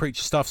obviously on the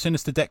Preacher stuff,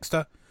 Sinister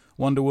Dexter,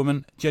 Wonder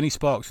Woman, Jenny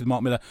Sparks with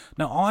Mark Miller.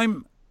 Now,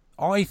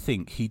 I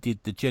think he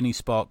did the Jenny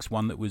Sparks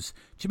one that was.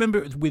 Do you remember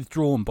it was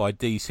withdrawn by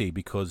DC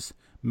because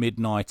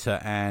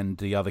Midnighter and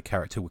the other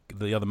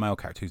male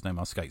character whose name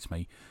escapes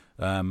me,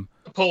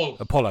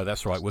 Apollo,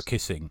 that's right, were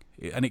kissing,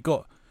 and it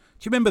got.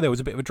 Do you remember there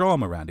was a bit of a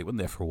drama around it, wasn't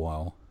there, for a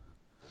while?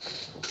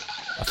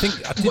 I think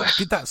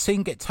did that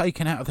scene get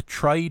taken out of the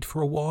trade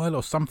for a while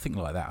or something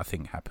like that? I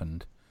think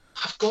happened.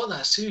 I've got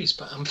that series,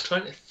 but I'm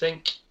trying to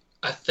think.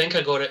 I think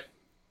I got it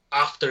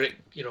after it,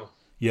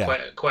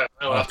 quite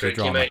a while after it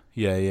came out.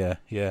 Yeah.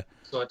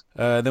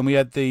 Then we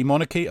had the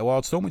Monarchy, A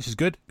Wild Storm, which is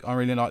good. I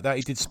really like that.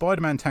 He did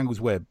Spider-Man Tangled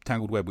Web,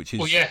 which is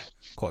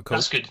quite cool.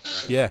 That's good.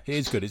 Yeah, it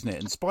is good, isn't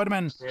it? And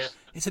Spider-Man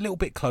is a little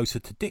bit closer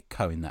to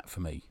Ditko in that for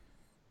me.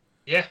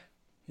 Yeah.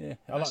 Yeah,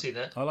 I see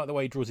that. I like the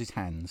way he draws his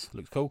hands.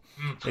 Looks cool.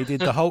 He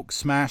did the Hulk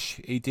smash.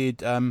 He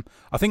did. I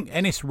think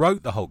Ennis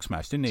wrote the Hulk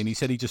smash, didn't he? And he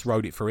said he just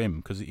wrote it for him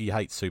because he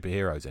hates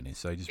superheroes, Ennis.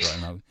 So he just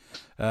wrote him.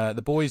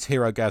 The Boys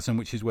Herogasm,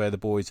 which is where the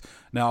boys.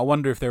 Now I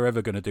wonder if they're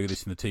ever going to do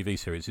this in the TV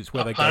series. It's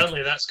where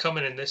apparently that's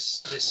coming in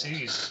this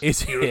series.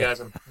 Is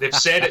Herogasm? They've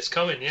said it's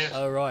coming. Yeah.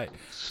 Oh right.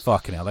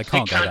 Fucking hell, they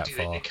can't go that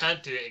far. They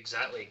can't do it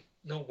exactly.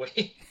 No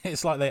way.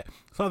 It's like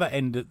that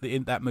end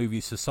in that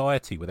movie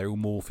Society where they all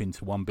morph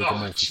into one big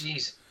amorphous.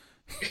 Jeez.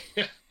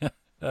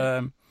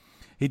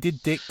 He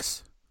did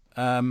Dix,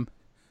 the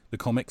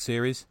comic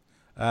series.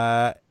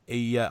 I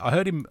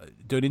heard him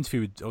do an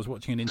interview. I was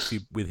watching an interview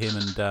with him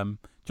and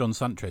John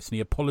Suntress, and he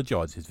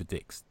apologises for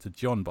Dix to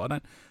John, but I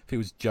don't know if he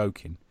was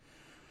joking.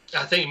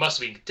 I think it must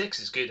have been.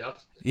 Dix is good, huh?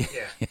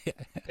 Yeah.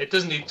 It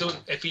doesn't need.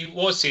 If he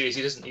was serious,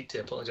 he doesn't need to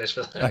apologise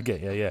for that.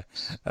 Okay,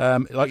 yeah.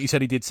 Like you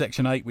said, he did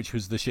Section 8, which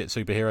was the shit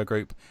superhero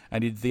group,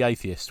 and he did The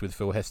Atheist with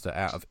Phil Hester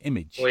out of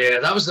Image. Oh yeah,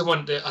 that was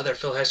the other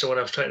Phil Hester one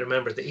I was trying to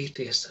remember. The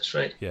Atheist, that's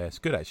right. Yeah, it's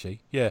good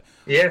actually. Yeah.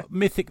 Yeah.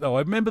 Mythic though, I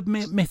remember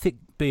Mythic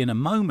being a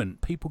moment.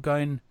 People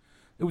going.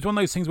 It was one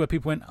of those things where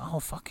people went, "Oh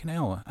fucking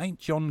hell, ain't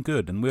John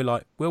good?" And we're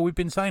like, "Well, we've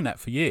been saying that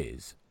for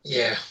years."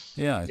 Yeah.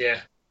 Yeah. Yeah.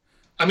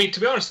 I mean,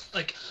 to be honest,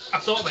 like I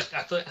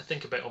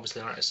think about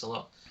obviously artists a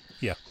lot.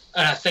 Yeah.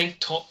 And I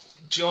think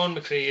John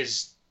McCrea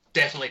is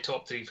definitely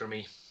top 3 for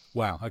me.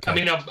 Wow. Okay. I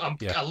mean, I'm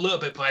a little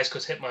bit biased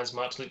because Hitman's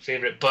my absolute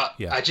favourite, but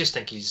I just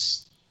think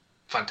he's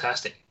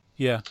fantastic.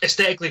 Yeah.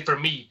 Aesthetically, for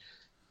me,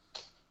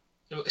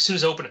 as soon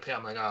as I open a page,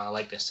 I'm like, I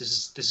like this.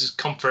 This is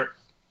comfort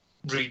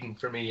reading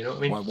for me. You know what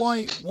I mean?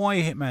 Why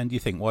Hitman? Do you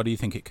think? Why do you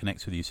think it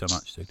connects with you so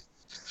much, dude?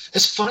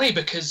 It's funny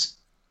because.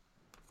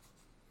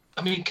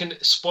 I mean, can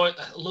spoil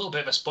a little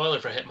bit of a spoiler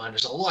for Hitman.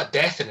 There's a lot of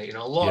death in it,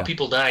 a lot of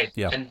people die,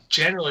 and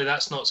generally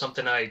that's not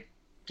something I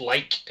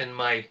like in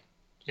my,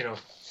 I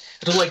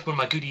don't like when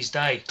my goodies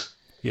die.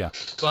 Yeah,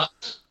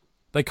 but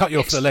they cut you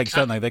off the legs,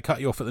 don't they? They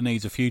cut you off at the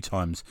knees a few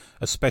times,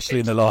 especially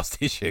in the last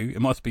issue.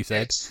 It must be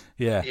said.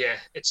 Yeah,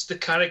 it's the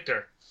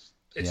character.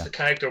 It's the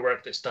character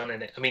work that's done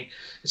in it. I mean,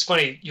 it's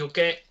funny. You'll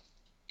get,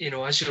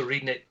 as you're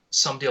reading it,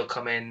 somebody will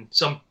come in,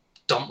 some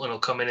dumpling will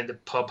come in the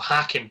pub,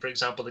 Hacking, for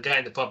example, the guy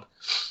in the pub.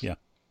 Yeah.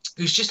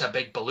 Who's just a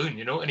big balloon,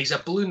 and he's a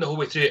balloon the whole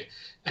way through it.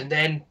 And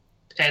then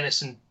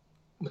Ennis and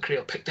McCrea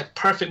will pick the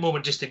perfect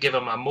moment just to give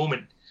him a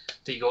moment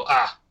that you go,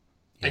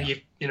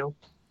 and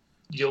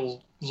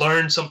you'll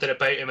learn something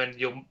about him and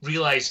you'll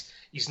realise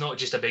he's not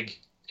just a big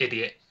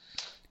idiot.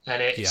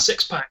 And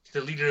Sixpack,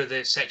 the leader of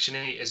the Section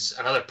 8, is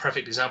another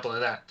perfect example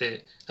of that.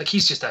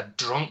 He's just a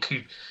drunk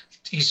who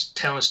he's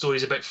telling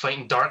stories about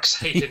fighting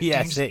Darkseid and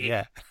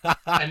Doomsday.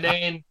 And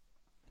then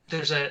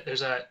there's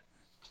a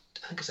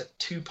I think it's a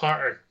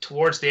 2-parter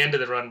towards the end of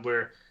the run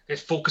where it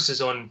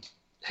focuses on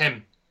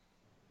him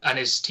and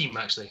his team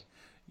actually.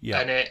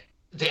 Yeah. And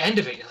the end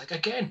of it, you're like,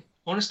 again,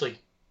 honestly,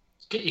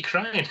 get you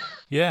crying.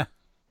 Yeah.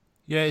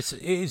 Yeah, it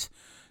is.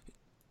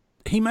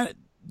 He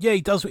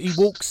does. He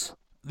walks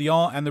the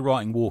art and the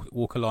writing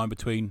walk a line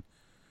between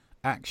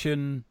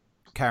action,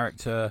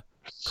 character,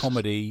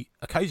 comedy,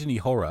 occasionally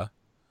horror,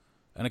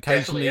 and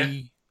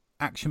occasionally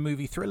action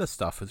movie thriller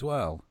stuff as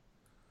well.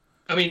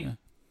 I mean,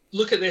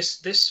 look at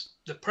this.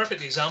 The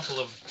perfect example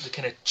of the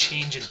kind of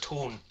change in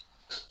tone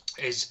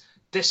is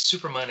this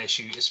Superman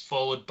issue is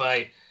followed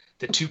by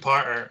the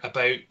 2-parter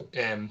about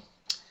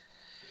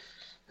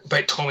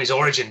about Tommy's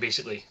origin,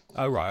 basically.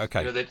 Oh, right,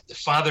 okay. You know, the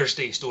Father's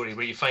Day story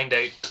where you find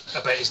out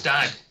about his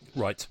dad.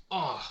 Right.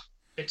 Oh,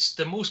 it's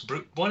the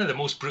one of the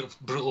most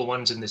brutal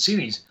ones in the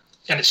series,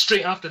 and it's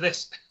straight after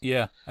this.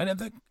 Yeah,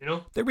 and you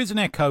know, there is an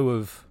echo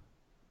of.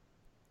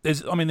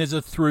 There's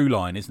a through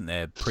line, isn't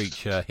there?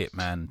 Preacher,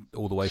 Hitman,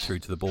 all the way through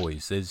to the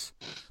boys. There's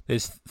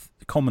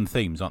common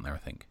themes, aren't there? I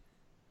think.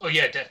 Oh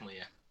yeah, definitely.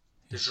 Yeah,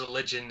 there's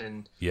religion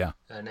and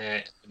and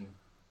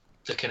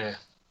the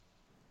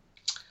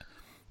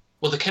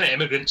kind of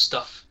immigrant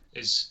stuff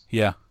is.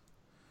 Yeah.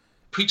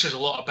 Preacher's a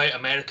lot about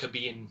America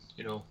being,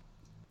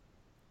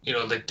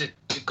 like it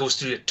goes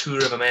through a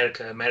tour of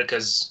America.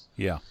 America's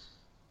a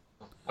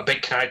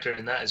big character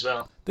in that as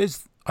well.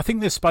 I think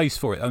there's space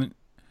for it. I mean,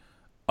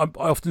 I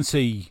often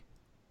see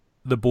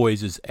the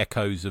boys as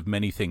echoes of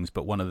many things,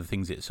 but one of the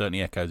things it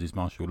certainly echoes is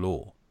martial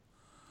law.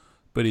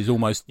 But is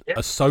almost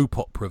a soap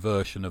opera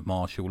version of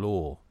martial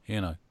law,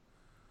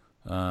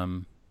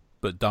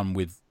 but done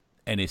with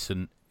Ennis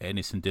and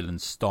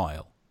Dillon's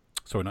style.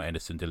 Sorry, not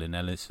Ennis and Dillon.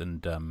 Ennis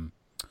and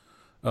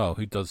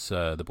who does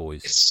the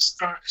boys? It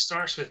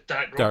starts with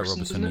Derek Robertson,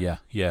 doesn't it?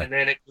 Yeah. And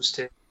then it goes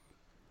to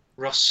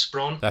Russ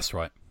Braun. That's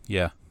right.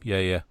 Yeah.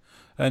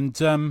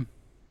 And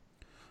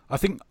I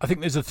think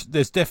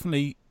there's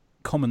definitely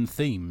common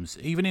themes,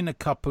 even in a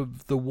couple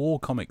of the war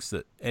comics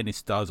that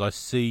Ennis does. I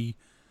see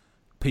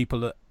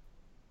people that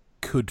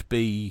could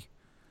be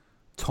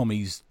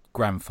Tommy's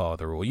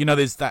grandfather, or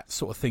there's that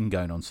sort of thing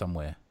going on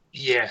somewhere.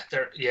 Yeah,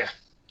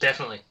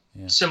 definitely.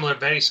 Yeah.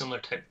 Very similar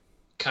type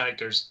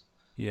characters.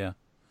 Yeah.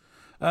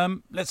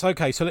 So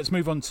let's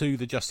move on to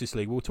the Justice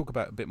League. We'll talk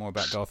a bit more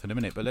about Garth in a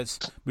minute, but let's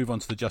move on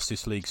to the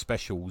Justice League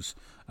specials.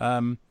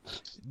 You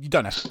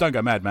don't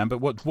go mad, man. But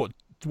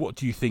what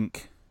do you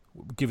think?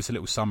 Give us a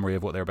little summary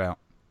of what they're about.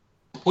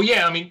 Well,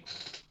 yeah, I mean,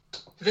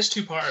 this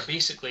two-parter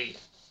basically.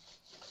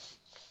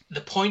 The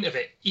point of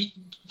it,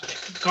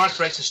 Garth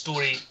writes a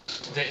story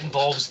that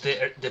involves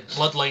the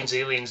Bloodlines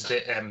aliens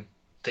that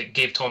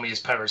gave Tommy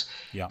his powers.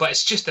 Yeah. But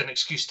it's just an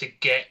excuse to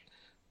get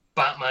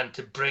Batman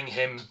to bring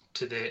him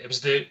to it was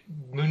the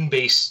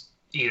Moonbase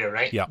era,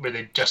 right? Yeah. Where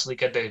the Justice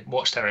League had the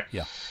Watchtower.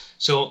 Yeah.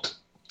 So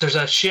there's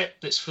a ship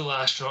that's full of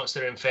astronauts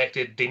that are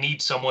infected. They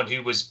need someone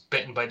who was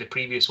bitten by the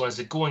previous ones.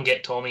 They go and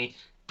get Tommy,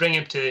 bring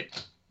him to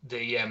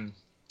the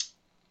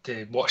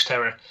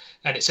Watchtower,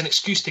 and it's an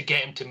excuse to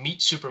get him to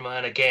meet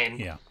Superman again.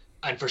 Yeah.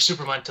 And for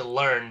Superman to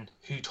learn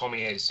who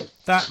Tommy is.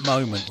 That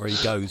moment where he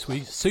goes,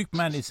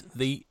 Superman is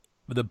the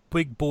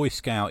big Boy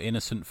Scout,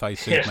 innocent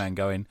face Superman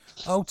going,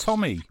 "Oh,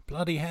 Tommy,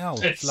 bloody hell,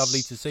 it's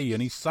lovely to see you."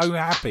 And he's so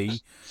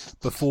happy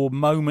before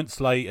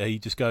moments later he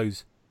just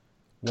goes,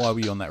 "Why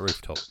were you on that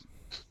rooftop?"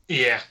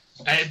 Yeah.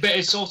 But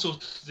it's also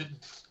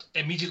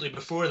immediately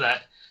before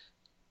that,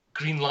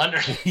 Green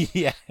Lantern.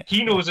 Yeah.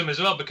 He knows him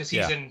as well because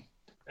he's in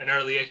an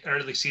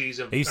early series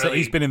of.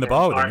 He's been in the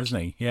bar with him,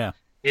 hasn't he? Yeah.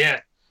 Yeah.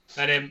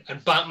 And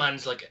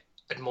Batman's like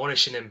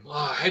admonishing him,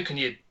 "Oh, how can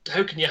you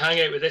hang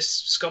out with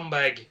this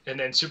scumbag?" And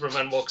then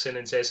Superman walks in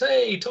and says,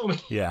 "Hey, Tommy."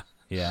 Yeah.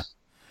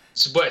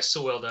 But it's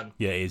so well done.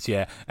 Yeah, it is.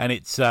 Yeah, and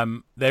it's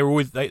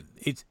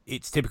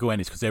it's typical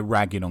Ennis because they're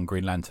ragging on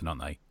Green Lantern,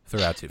 aren't they?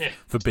 Throughout it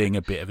for being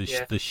a bit of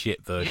the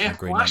shit version of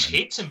Green Flash Lantern.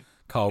 hates him.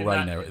 Carl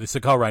Rayner. It's the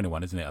Carl Rayner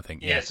one, isn't it? I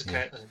think. Yeah, it's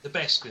the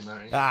best Green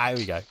Lantern. Here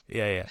we go.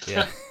 Yeah.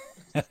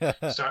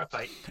 Start a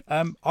fight.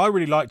 I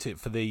really liked it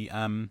for the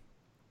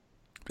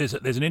There's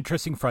an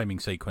interesting framing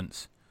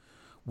sequence,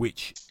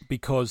 which,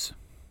 because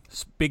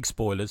big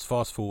spoilers,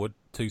 fast forward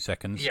 2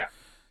 seconds. Yeah.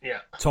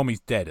 Tommy's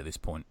dead at this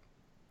point.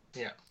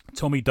 Yeah.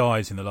 Tommy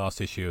dies in the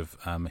last issue of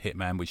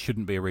Hitman, which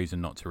shouldn't be a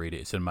reason not to read it.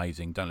 It's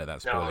amazing. Don't let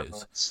that spoil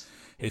it.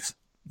 It's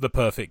the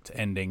perfect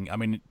ending. I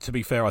mean, to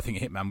be fair, I think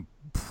Hitman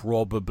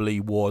probably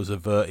was a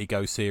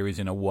Vertigo series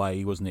in a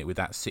way, wasn't it, with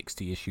that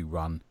 60-issue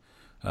run?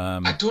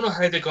 I don't know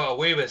how they got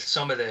away with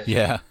some of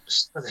the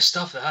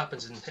stuff that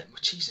happens in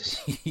Hitman.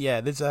 Jesus.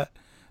 Yeah, there's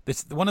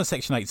one of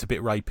Section 8's a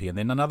bit rapey, and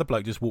then another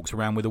bloke just walks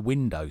around with a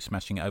window,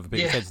 smashing it over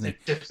people's heads. The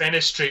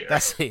defenestrator.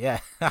 That's it,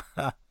 yeah.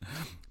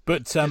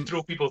 But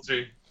throw people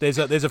through. There's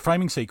a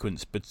framing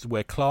sequence,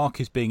 where Clark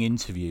is being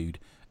interviewed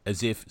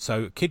as if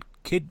a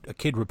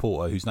kid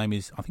reporter whose name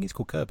is, I think it's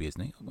called Kirby,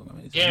 isn't he?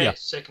 Yeah.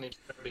 Second name's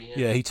Kirby.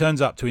 Yeah, he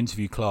turns up to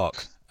interview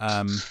Clark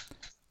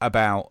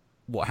about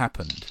what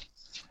happened,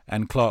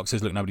 and Clark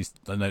says, "Look,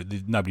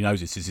 nobody knows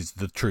this. This is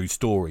the true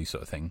story,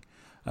 sort of thing."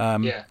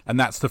 And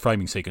that's the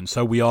framing sequence.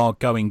 So we are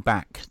going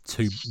back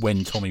to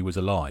when Tommy was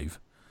alive.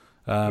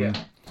 I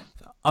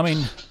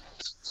mean,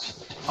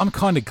 I'm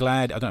kind of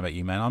glad. I don't know about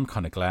you, man. I'm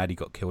kind of glad he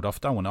got killed off.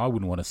 I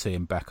wouldn't want to see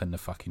him back in the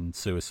fucking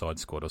Suicide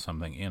Squad or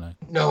something.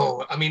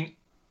 No, I mean,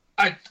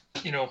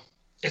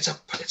 it's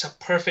a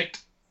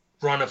perfect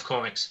run of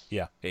comics.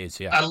 Yeah, it is.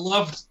 Yeah, I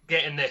loved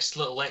getting this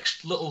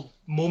little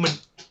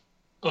moment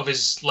of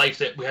his life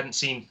that we hadn't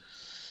seen.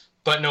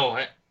 But no,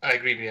 I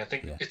agree with you. I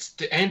think it's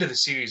the end of the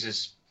series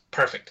is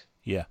perfect.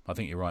 Yeah, I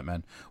think you're right,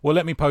 man. Well,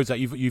 let me pose that.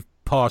 You've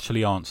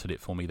partially answered it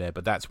for me there,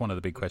 but that's one of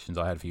the big questions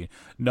I had for you.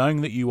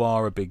 Knowing that you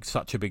are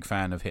such a big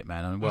fan of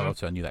Hitman, and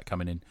I knew that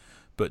coming in,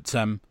 but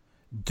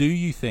do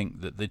you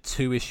think that the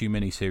 2-issue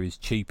miniseries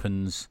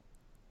cheapens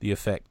the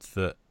effect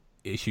that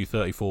issue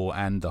 34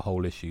 and the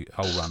whole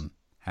run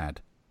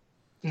had?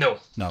 No,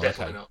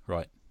 definitely okay, not.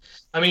 Right.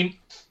 I mean,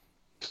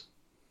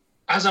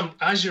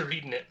 as you're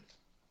reading it,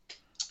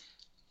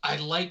 I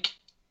like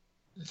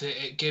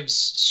that it gives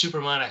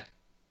Superman an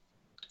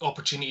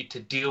opportunity to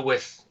deal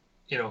with,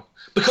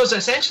 because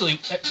essentially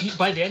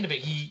by the end of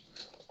it,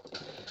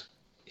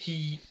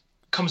 he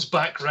comes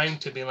back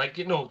round to being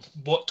like,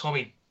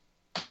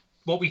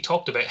 what we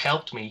talked about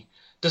helped me.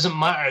 Doesn't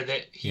matter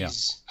that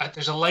he's.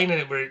 There's a line in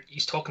it where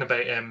he's talking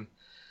about in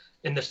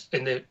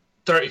the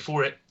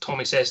 34.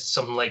 Tommy says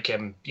something like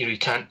you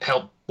can't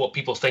help what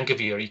people think of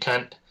you, or you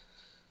can't.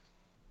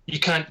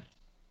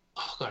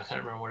 Oh God, I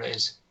can't remember what it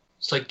is.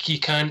 It's like you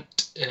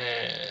can't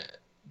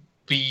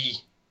be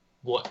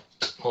what.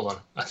 Hold on,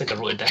 I think I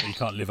wrote it down. You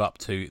can't live up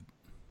to.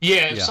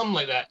 Yeah, something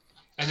like that.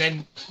 And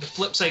then the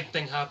flip side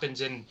thing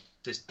happens in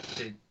the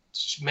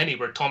mini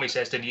where Tommy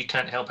says to him, "You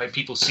can't help how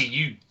people see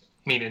you,"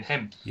 meaning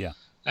him. Yeah.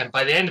 And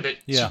by the end of it,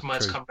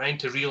 Superman's come around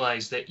to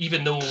realise that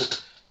even though,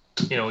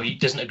 he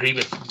doesn't agree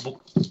with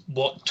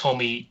what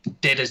Tommy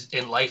did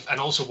in life and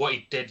also what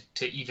he did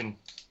to even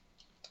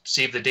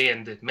save the day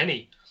in the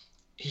mini,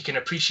 he can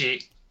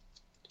appreciate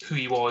who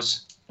he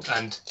was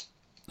and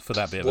for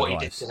that bit of what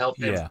advice. He did to help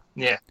him.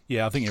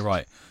 Yeah, I think you're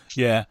right.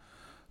 Yeah.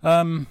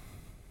 There's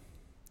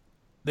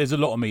a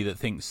lot of me that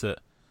thinks that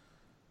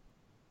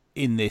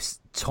in this,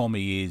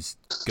 Tommy is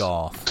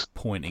Garth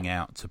pointing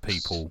out to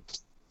people,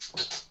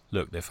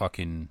 look, they're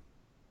fucking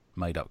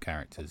made-up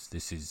characters.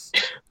 This is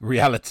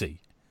reality,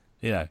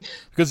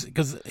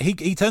 because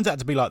he turns out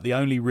to be like the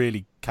only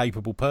really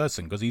capable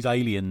person, because these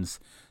aliens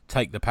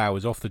take the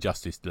powers off the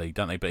Justice League,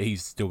 don't they? But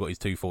he's still got his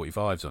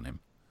 245s on him.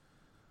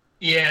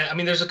 Yeah, I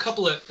mean, there's a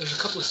couple of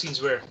scenes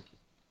where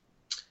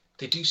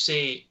they do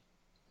say,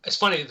 it's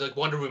funny, like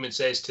Wonder Woman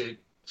says to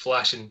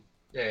Flash and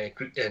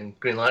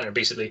Green Lantern,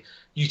 basically,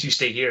 you two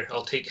stay here.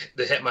 I'll take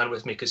the Hitman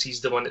with me because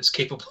he's the one that's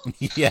capable.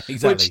 Yeah,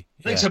 exactly. Which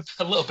I think it's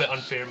a little bit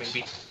unfair,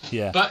 maybe.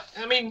 Yeah. But,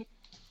 I mean,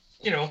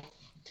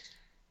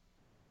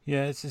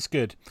 Yeah, it's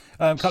good.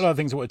 A couple of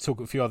things a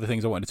few other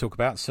things I wanted to talk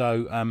about.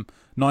 So,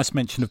 nice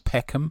mention of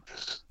Peckham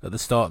at the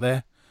start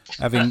there.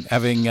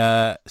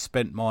 Having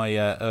spent my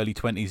early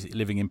 20s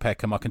living in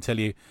Peckham, I can tell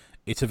you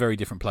it's a very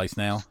different place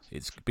now.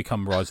 It's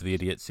become Rise of the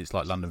Idiots. It's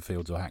like London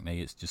Fields or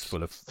Hackney. It's just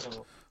full of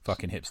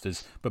fucking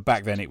hipsters. But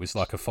back then it was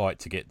like a fight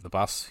to get the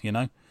bus,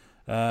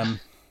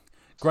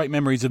 Great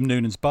memories of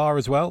Noonan's Bar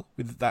as well,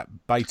 with that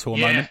Baytor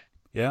moment.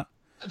 Yeah.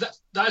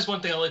 That is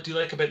one thing I do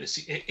like about this.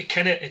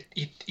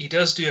 He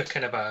does do a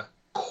kind of a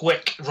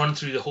quick run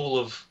through the whole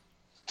of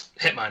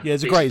Hitman. Yeah,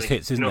 there's a greatest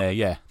hits, isn't there?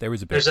 Yeah, there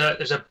is a bit.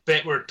 There's a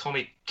bit where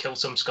Tommy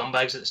kills some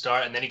scumbags at the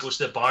start, and then he goes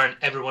to the bar and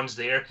everyone's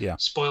there. Yeah.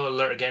 Spoiler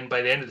alert again,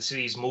 by the end of the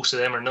series, most of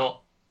them are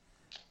not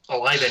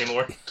alive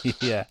anymore.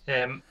 Yeah.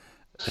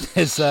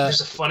 There's a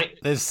funny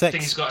there's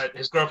sex. thing.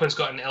 His girlfriend's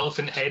got an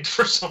elephant head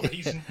for some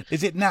reason.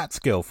 Is it Nat's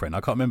girlfriend? I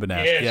can't remember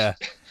now. Yeah.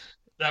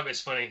 That was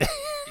funny.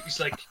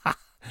 He's like...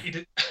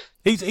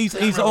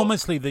 He's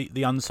honestly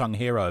the unsung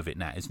hero of it,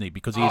 Nat, isn't he?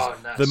 Because he's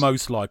the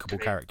most likeable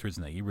character,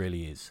 isn't he? He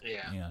really is.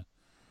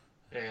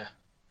 Yeah.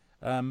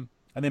 And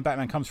then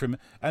Batman comes for him,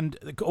 and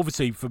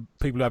obviously for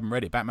people who haven't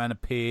read it, Batman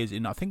appears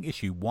in I think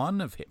issue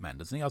 1 of Hitman,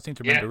 doesn't he? I seem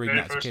to remember reading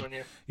that as a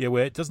kid. One,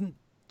 where doesn't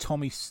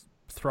Tommy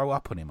throw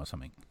up on him or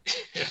something?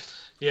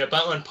 Yeah,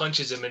 Batman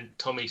punches him and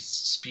Tommy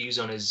spews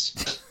on his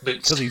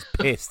boots because he's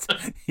pissed.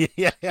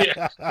 Yeah.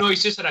 No,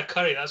 he's just had a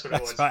curry. That's what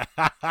it was. Right.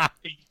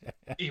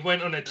 He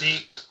went on a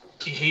date.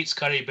 He hates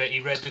curry, but he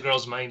read the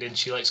girl's mind and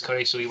she likes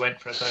curry, so he went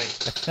for a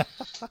curry.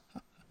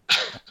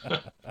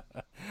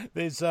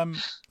 There's a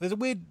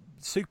weird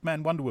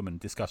Superman Wonder Woman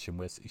discussion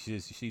where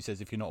she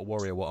says, "If you're not a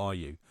warrior, what are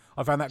you?"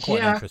 I found that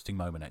quite an interesting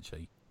moment,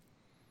 actually.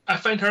 I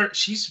find her.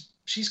 She's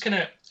kind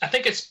of. I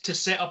think it's to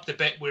set up the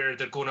bit where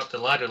they're going up the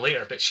ladder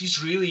later, but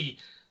she's really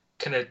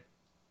kind of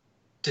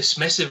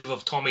dismissive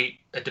of Tommy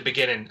at the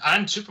beginning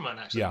and Superman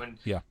actually.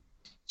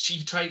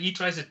 He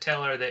tries to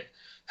tell her that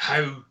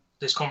how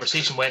this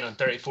conversation went on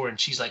 34, and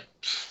she's like,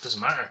 "Doesn't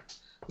matter.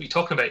 What are you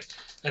talking about?"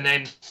 And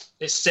then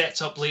it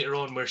sets up later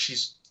on where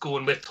she's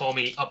going with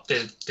Tommy up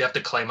they have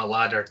to climb a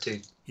ladder to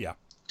do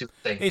the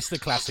thing. It's the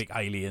classic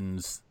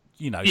aliens,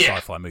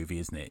 sci-fi movie,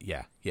 isn't it?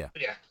 Yeah.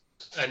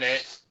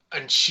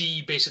 And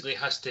she basically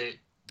has to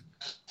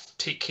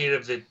take care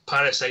of the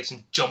parasites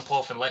and jump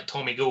off and let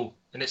Tommy go.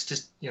 And it's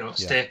just,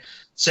 to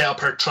set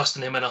up her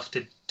trusting him enough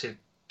to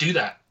do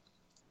that.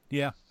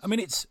 Yeah. I mean,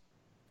 it's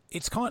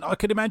kind of, I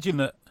could imagine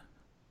that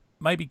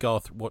maybe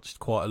Garth watched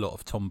quite a lot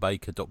of Tom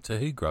Baker Doctor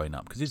Who growing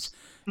up, because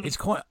it's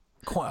quite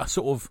a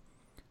sort of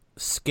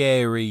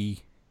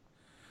scary,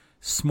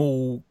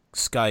 small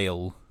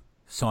scale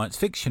science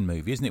fiction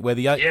movie, isn't it? Where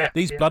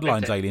these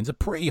Bloodlines aliens are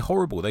pretty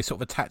horrible. They sort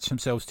of attach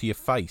themselves to your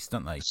face,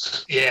 don't they?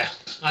 Yeah,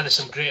 and there's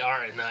some great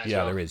art in that.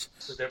 There is.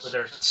 So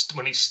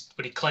when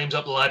he climbs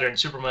up the ladder and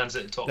Superman's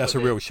at the top. That's a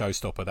real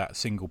showstopper. That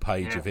single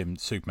page of him,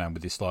 Superman,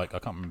 with this I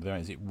can't remember.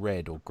 Is it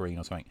red or green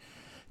or something?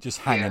 Just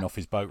hanging off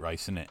his boat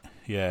race, isn't it?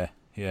 Yeah.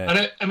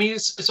 And I mean,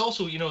 it's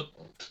also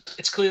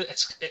it's clear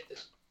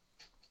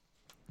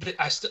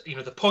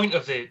the point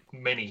of the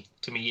mini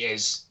to me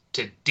is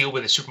to deal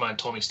with the Superman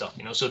Tommy stuff.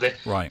 So the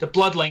Right.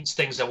 Bloodlines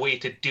thing's a way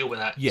to deal with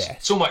that. Yeah.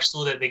 So much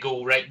so that they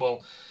go, right,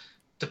 well,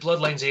 the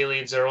Bloodlines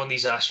aliens are on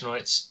these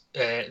astronauts.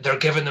 They're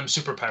giving them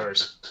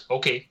superpowers.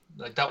 Okay,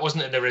 like that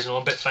wasn't in the original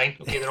one, but fine.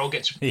 Okay, they're all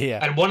getting Yeah.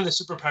 And one of the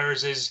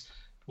superpowers is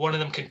one of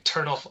them can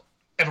turn off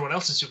everyone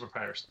else's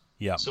superpowers.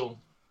 Yeah. So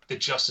the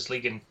Justice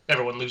League and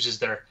everyone loses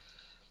their.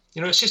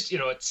 It's just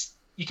it's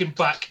you can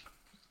back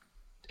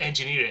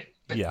engineer it,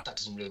 but Yeah. that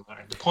doesn't really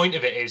matter. The point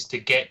of it is to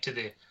get to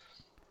the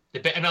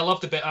bit, and I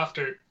love the bit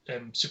after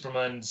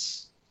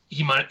Superman's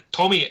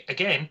Tommy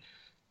again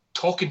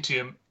talking to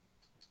him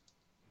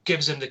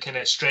gives him the kind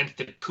of strength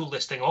to pull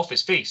this thing off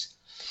his face.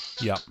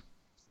 Yeah.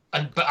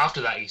 But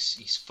after that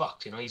he's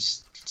fucked.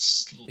 He's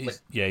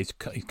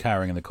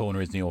cowering in the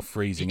corner, isn't he, or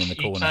freezing in the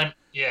corner?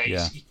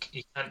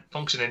 He can't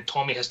function, and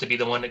Tommy has to be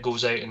the one that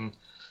goes out and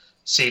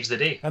saves the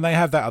day. And they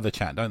have that other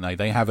chat, don't they?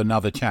 They have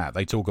another chat.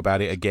 They talk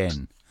about it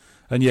again,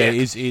 and it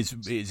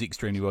is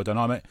extremely well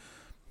done.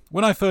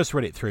 When I first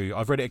read it through,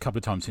 I've read it a couple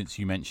of times since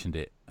you mentioned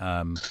it.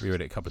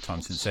 Reread it a couple of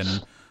times since then,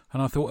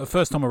 and I thought the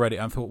first time I read it,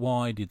 I thought,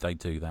 why did they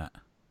do that?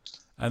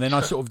 And then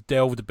I sort of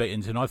delved a bit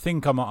into it, and I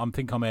think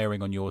I'm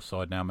erring on your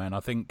side now, man. I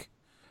think,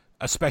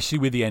 especially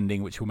with the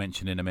ending, which we'll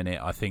mention in a minute,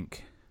 I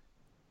think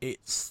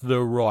it's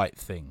the right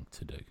thing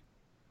to do.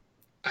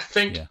 I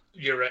think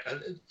you're right.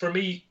 For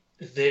me,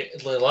 the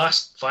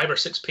last 5 or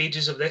 6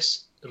 pages of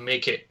this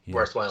make it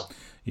worthwhile.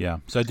 Yeah.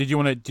 So did you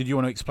want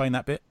to explain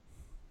that bit?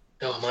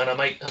 Oh man, I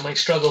might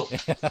struggle.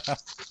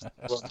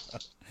 Well,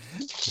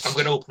 I'm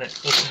going to open it.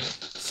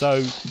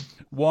 So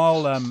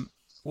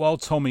while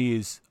Tommy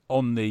is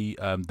on the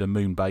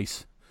moon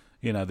base,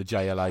 the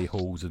JLA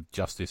halls of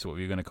justice, what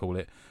you're going to call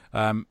it,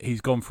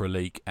 he's gone for a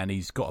leak and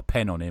he's got a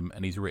pen on him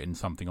and he's written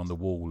something on the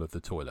wall of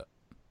the toilet.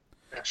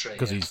 That's right.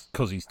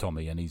 Because he's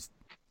Tommy and he's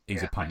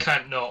a punk. I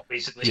can't not,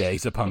 basically. Yeah,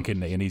 he's a punk,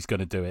 isn't he? And he's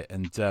going to do it.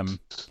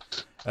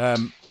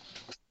 And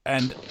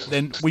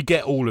then we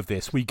get all of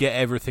this. We get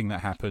everything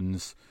that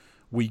happens.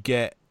 We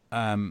get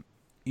then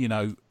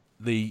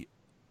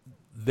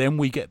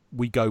we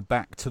go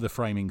back to the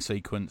framing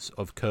sequence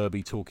of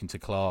Kirby talking to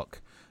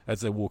Clark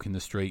as they're walking the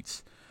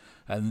streets.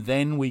 And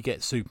then we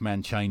get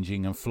Superman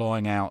changing and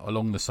flying out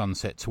along the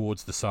sunset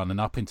towards the sun and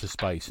up into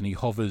space. And he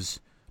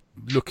hovers,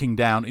 looking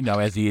down,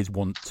 as he is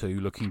wont to,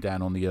 looking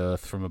down on the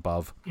Earth from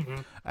above.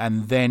 Mm-hmm.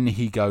 And then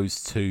he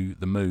goes to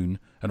the moon.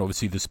 And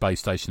obviously the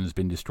space station has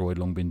been destroyed,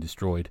 long been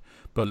destroyed.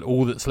 But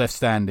all that's left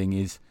standing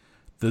is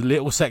the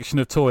little section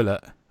of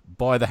toilet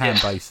by the hand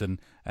basin.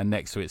 And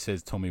next to it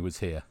says Tommy was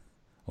here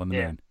on the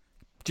moon.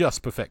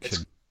 Just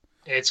perfection.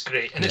 It's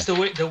great. And it's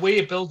the way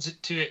he builds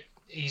it to it.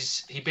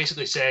 He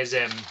basically says,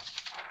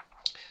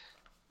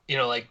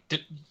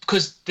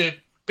 because the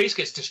base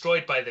gets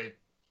destroyed by the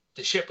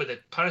ship with the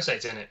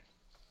parasites in it.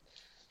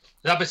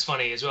 That bit's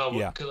funny as well.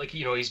 Yeah. Like,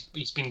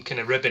 he's been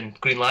kind of ribbing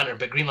Green Lantern,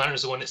 but Green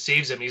Lantern's the one that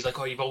saves him. And he's like,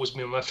 oh, you've always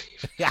been my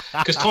favorite.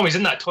 Because Tommy's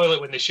in that toilet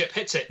when the ship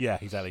hits it. Yeah,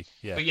 exactly.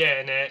 Yeah. But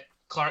and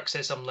Clark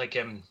says something like,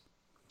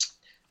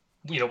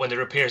 when the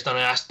repair's done,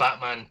 I asked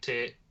Batman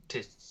to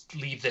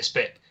leave this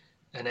bit.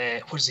 And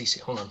what does he say?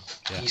 Hold on.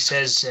 Yeah. He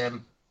says,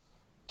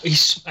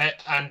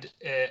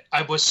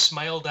 I was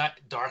smiled at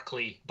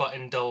darkly, but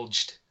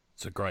indulged.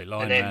 It's a great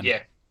line, and then, man.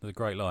 Yeah. It's a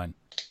great line.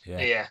 Yeah.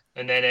 Yeah.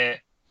 And then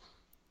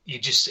you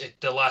just,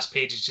 the last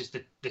page is just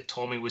the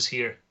Tommy was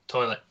here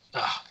toilet.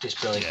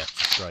 Just brilliant. Yeah,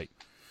 great.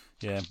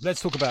 Yeah.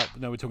 Let's talk about,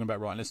 we're talking about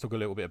writing. Let's talk a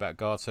little bit about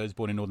Garth. So he's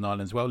born in Northern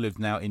Ireland as well, lived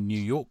now in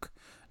New York,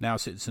 now a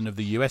citizen of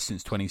the US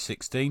since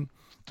 2016.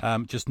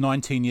 Just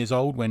 19 years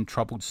old when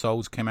Troubled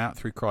Souls came out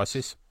through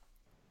Crisis.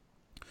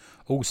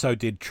 Also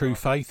did True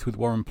Faith with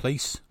Warren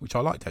Pleece, which I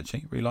liked,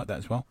 actually. Really liked that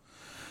as well.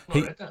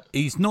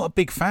 He's not a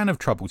big fan of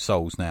Troubled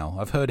Souls now.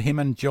 I've heard him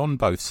and John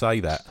both say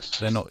that.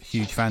 They're not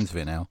huge fans of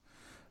it now.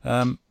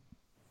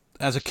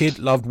 As a kid,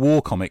 loved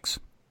war comics.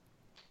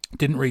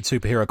 Didn't read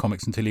superhero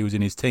comics until he was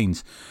in his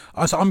teens.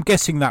 I'm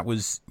guessing that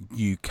was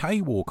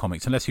UK war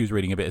comics, unless he was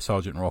reading a bit of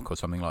Sergeant Rock or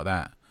something like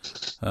that.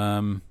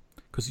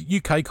 Because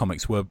UK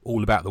comics were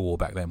all about the war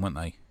back then, weren't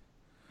they?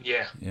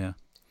 Yeah. Yeah.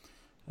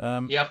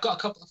 I've got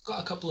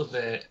a couple of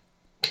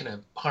kind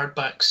of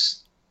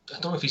hardbacks. I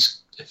don't know if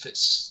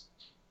it's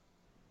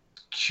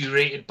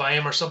curated by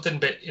him or something,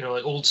 but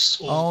like old.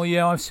 Oh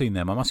yeah, I've seen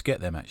them. I must get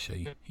them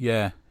actually.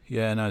 Yeah,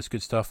 no, it's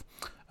good stuff.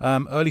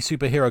 Early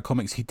superhero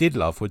comics he did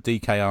love were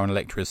DKR and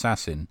Electra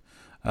Assassin,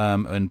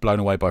 and Blown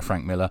Away by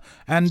Frank Miller.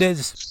 And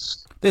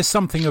there's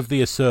something of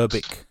the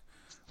acerbic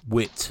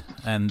wit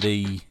and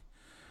the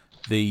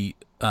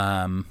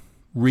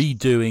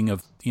redoing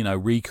of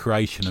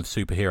recreation of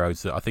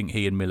superheroes that I think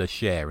he and Miller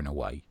share in a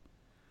way.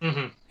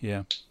 Mm-hmm.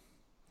 Yeah,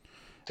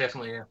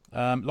 definitely.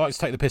 Yeah. Likes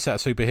to take the piss out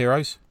of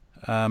superheroes.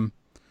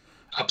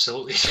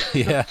 Absolutely.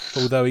 Yeah,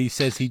 although he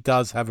says he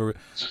does have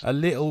a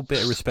little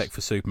bit of respect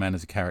for Superman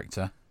as a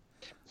character.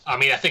 I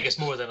mean, I think it's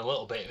more than a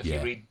little bit if you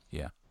read.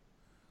 Yeah.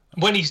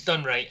 When he's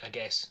done right, I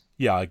guess.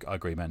 Yeah, I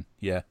agree, man.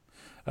 Yeah.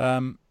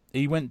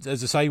 He went to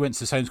the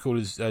same school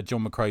as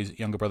John McCrae's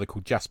younger brother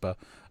called Jasper.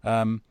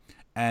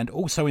 And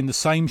also in the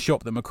same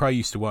shop that McRae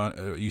used to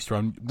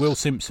run, Will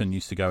Simpson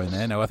used to go in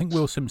there. Now, I think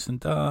Will Simpson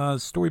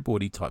does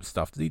storyboardy type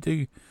stuff. Does he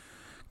do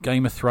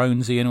Game of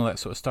Thronesy and all that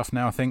sort of stuff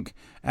now, I think?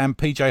 And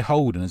PJ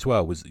Holden as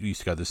well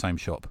used to go to the same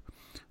shop.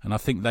 And I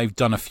think they've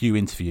done a few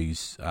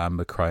interviews,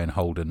 McRae and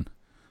Holden.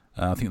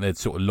 I think they're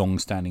sort of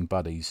long-standing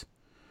buddies.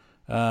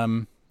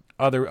 Other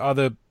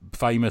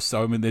famous,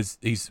 I mean,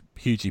 he's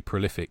hugely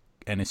prolific,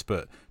 Ennis,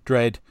 but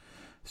Dredd.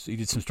 So he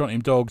did some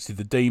Strontium Dogs, did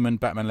The Demon,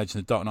 Batman Legends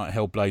of the Dark Knight,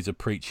 Hellblazer,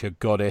 Preacher,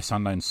 Goddess,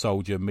 Unknown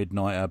Soldier,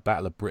 Midnighter,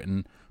 Battle of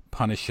Britain,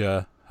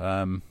 Punisher,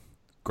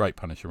 great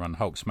Punisher run,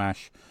 Hulk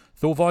Smash,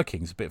 Thor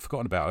Vikings, a bit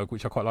forgotten about,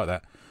 which I quite like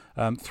that.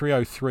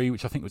 303,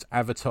 which I think was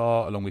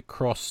Avatar, along with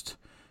Crossed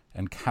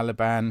and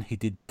Caliban. He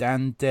did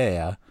Dan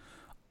Dare.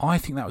 I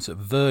think that was at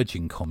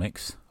Virgin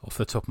Comics, off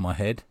the top of my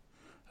head.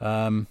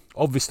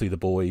 Obviously The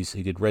Boys.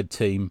 He did Red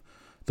Team,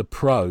 The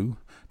Pro.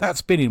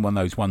 That's been in one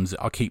of those ones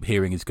that I keep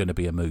hearing is going to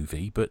be a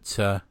movie, but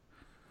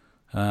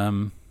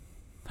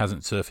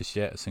hasn't surfaced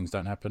yet, as things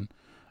don't happen.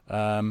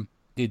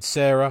 Did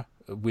Sarah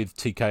with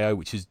TKO,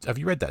 which is... Have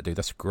you read that, dude?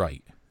 That's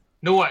great.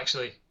 No,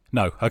 actually.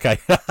 No, okay.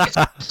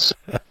 But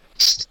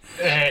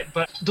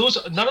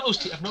none of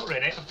those... I've not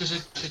read it. There's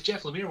a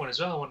Jeff Lemire one as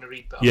well I want to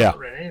read, but I've not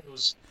read any of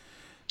those.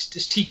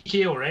 It's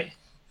TKO, right?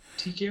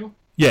 TKO?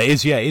 Yeah, it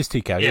is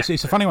TKO. Yeah.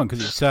 It's a funny one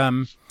because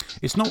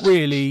it's not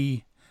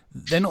really...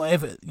 They're not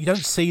ever... You don't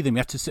see them. You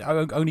have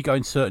to only go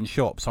in certain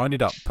shops. I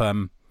ended up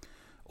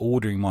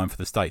ordering mine for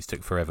the States.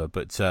 Took forever,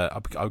 but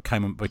I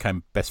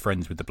became best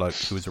friends with the bloke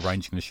who was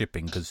arranging the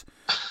shipping because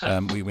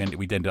we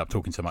ended up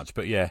talking so much.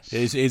 But yeah,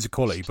 it is a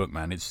quality book,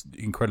 man. It's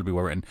incredibly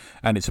well written,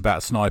 and it's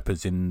about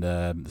snipers in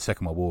the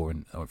Second World War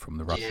and from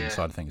the Russian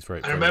side of things. I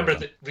remember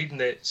reading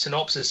the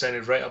synopsis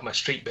sounded right up my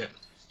street bit.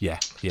 Yeah.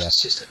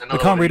 It's just We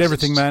can't read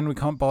everything, man. We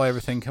can't buy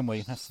everything, can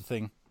we? That's the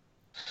thing.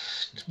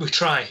 We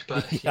try,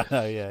 but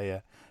yeah.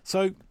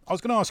 So I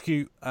was going to ask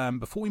you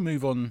before we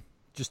move on,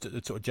 just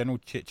a sort of general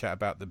chit chat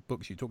about the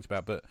books you talked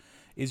about, but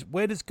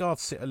where does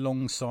Garth sit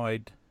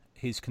alongside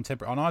his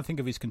contemporary? And I think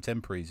of his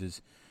contemporaries as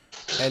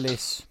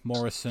Ellis,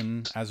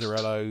 Morrison,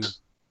 Azzarello,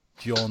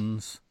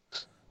 Johns,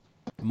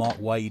 Mark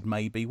Waid,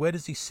 maybe. Where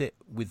does he sit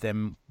with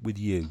them? With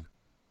you?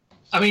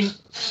 I mean,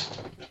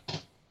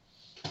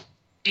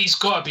 he's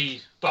got to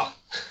be. Well,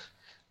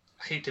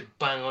 I hate to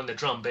bang on the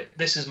drum, but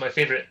this is my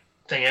favourite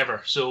thing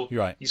ever, so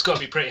right. He's got to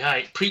be pretty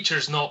high.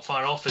 Preacher's not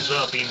far off as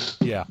well, being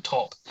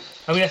top.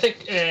 I mean, I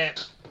think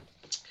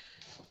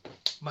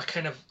my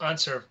kind of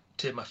answer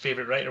to my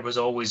favourite writer was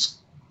always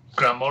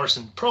Grant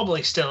Morrison.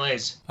 Probably still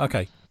is.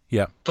 Okay,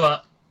 yeah.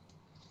 But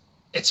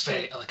it's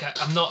very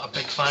I'm not a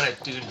big fan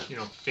of doing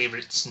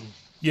favourites and.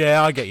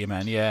 Yeah, I get you,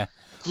 man. Yeah,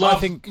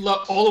 love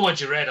all the ones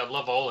you read. I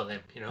love all of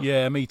them.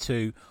 Yeah, me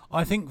too.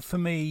 I think for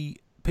me,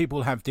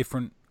 people have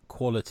different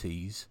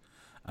qualities,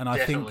 and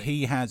I think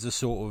he has a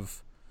sort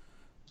of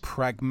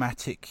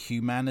pragmatic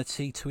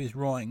humanity to his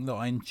writing that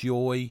I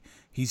enjoy.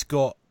 He's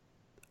got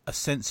a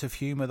sense of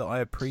humour that I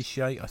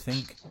appreciate, I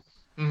think.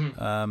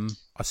 Mm-hmm.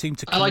 I seem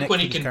to connect with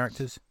his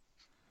characters.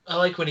 I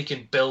like when he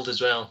can build as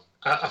well.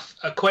 I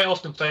quite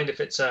often find if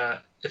it's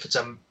a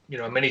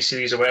mini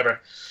series or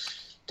whatever,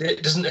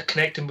 it doesn't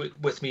connect him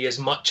with me as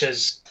much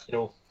as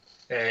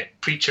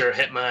Preacher,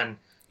 Hitman,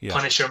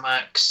 Punisher,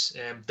 Max,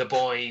 The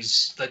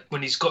Boys. Like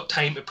when he's got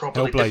time to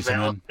properly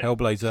develop.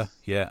 Hellblazer,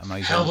 yeah,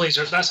 amazing.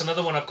 Hellblazer, that's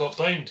another one I've got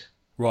bound.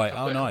 Right,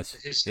 nice.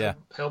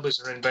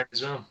 Hellblazer in bound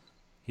as well.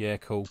 Yeah,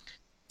 cool.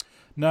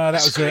 No,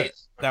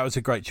 that was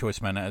a great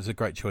choice, man. That was a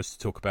great choice to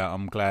talk about.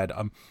 I'm glad.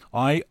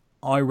 I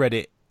read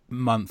it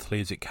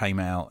monthly as it came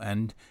out,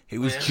 and it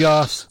was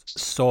just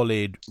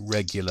solid,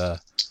 regular,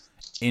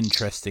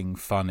 interesting,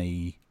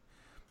 funny.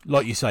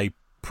 Like you say,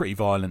 pretty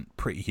violent,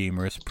 pretty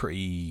humorous,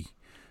 pretty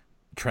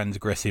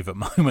transgressive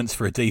at moments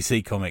for a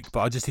DC comic, but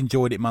I just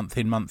enjoyed it month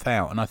in, month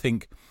out, and I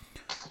think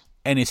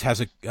Ennis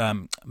has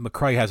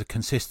McRae has a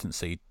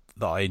consistency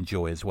that I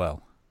enjoy as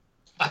well.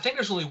 I think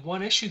there's only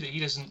one issue that he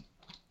doesn't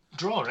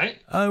draw, right?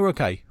 Oh,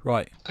 okay,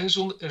 right. There's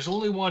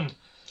only one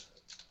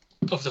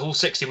of the whole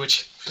 60,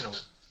 which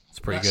it's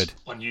pretty good.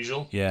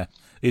 Unusual. Yeah,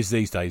 it is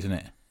these days, isn't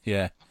it?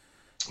 Yeah.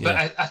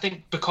 But I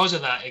think because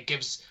of that, it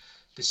gives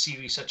the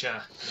series such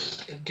a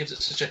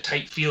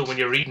tight feel when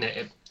you're reading it.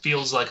 It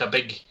feels like a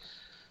big.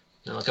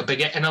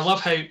 And I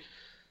love how,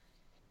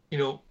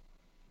 he'll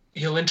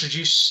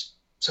introduce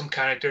some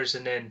characters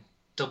and then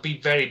they'll be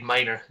very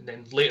minor, and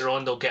then later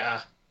on they'll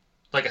get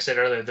like I said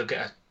earlier, they'll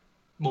get a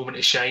moment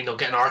to shine. They'll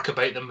get an arc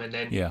about them, and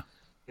then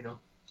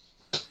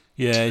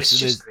it's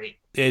just great.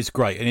 It's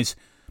great, and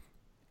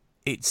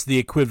it's the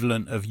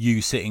equivalent of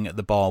you sitting at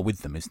the bar with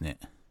them, isn't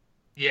it?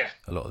 Yeah.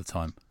 A lot of the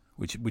time,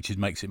 which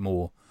makes it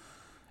more.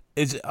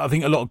 I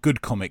think a lot of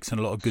good comics and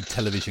a lot of good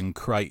television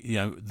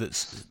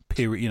that's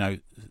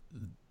period,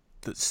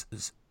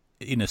 that's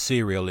in a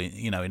serial,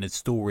 in a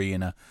story,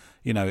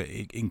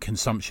 in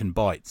consumption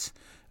bites.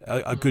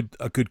 A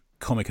good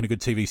comic and a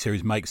good TV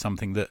series makes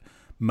something that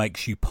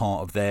makes you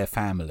part of their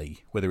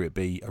family, whether it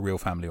be a real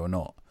family or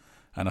not.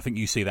 And I think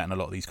you see that in a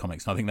lot of these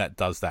comics, and I think that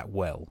does that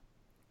well.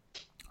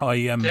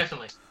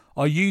 Definitely.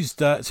 I used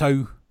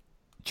so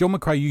John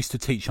McCrae used to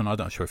teach on, I'm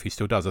not sure if he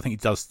still does, I think he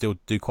does still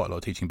do quite a lot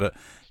of teaching, but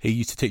he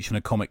used to teach on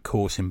a comic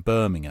course in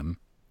Birmingham.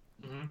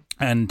 Mm-hmm.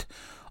 And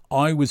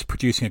I was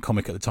producing a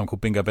comic at the time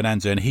called Bingo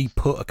Bonanza, and he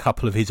put a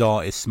couple of his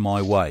artists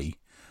my way.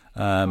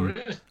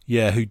 Really?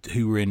 Yeah,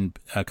 who were in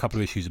a couple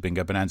of issues of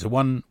Bingo Bonanza.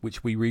 One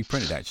which we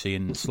reprinted actually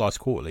in Slice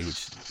Quarterly,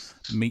 which is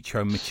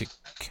Micho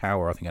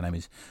Michikawa, I think her name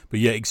is. But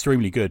yeah,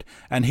 extremely good.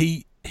 And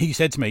he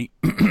said to me,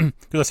 because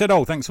I said,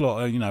 "Oh, thanks a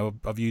lot.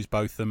 I've used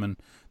both of them, and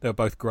they were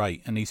both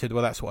great." And he said,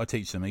 "Well, that's what I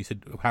teach them." And he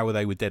said, "How are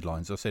they with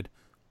deadlines?" I said,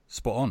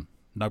 "Spot on,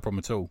 no problem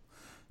at all."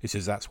 He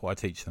says, "That's what I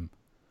teach them,"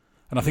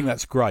 and I think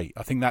that's great.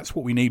 I think that's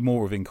what we need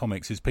more of in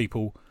comics is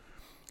people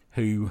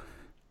who,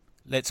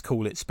 let's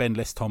call it, spend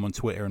less time on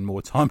Twitter and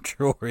more time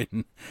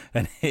drawing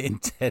and hitting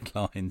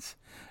deadlines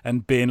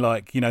and being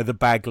like, the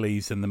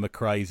Bagleys and the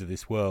McRaes of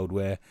this world,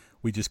 where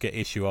we just get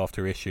issue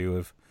after issue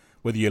of,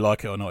 whether you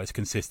like it or not, it's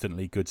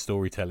consistently good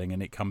storytelling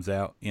and it comes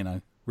out,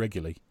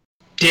 regularly.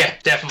 Yeah,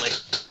 definitely.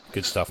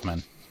 Good stuff,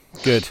 man.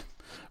 Good.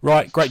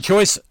 Right, great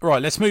choice.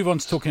 Right, let's move on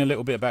to talking a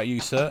little bit about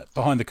you, sir.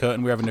 Behind the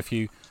curtain, we're having a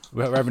few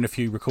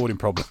recording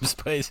problems,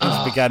 but it seems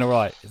to be going all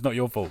right. It's not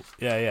your fault.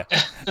 Yeah.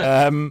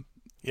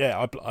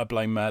 Yeah, I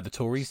blame the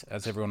Tories,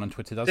 as everyone on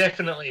Twitter does.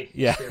 Definitely.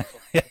 Yeah.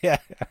 Yeah.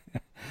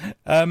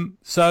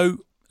 So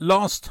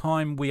last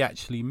time we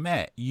actually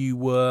met, you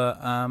were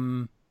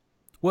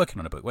working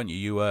on a book, weren't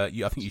you? I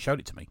think you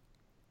showed it to me.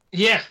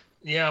 Yeah.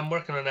 I'm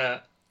working on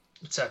I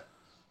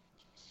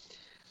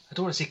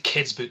don't want to say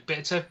kids book, but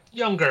it's aimed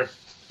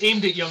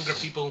at younger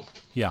people.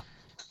 Yeah.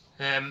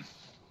 A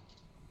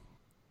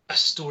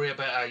story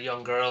about a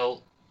young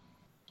girl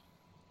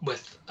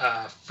with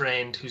a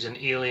friend who's an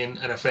alien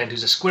and a friend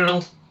who's a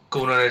squirrel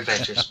going on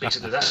adventures.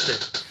 Basically, that's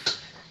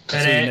the.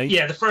 And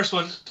the first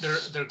one,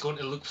 they're going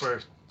to look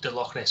for the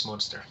Loch Ness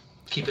monster.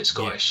 Keep it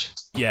Scottish.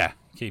 Yeah,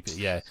 keep it.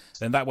 Yeah,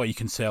 then that way you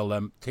can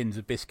sell tins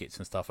of biscuits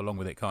and stuff along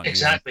with it, can't you?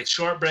 Exactly,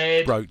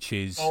 shortbread,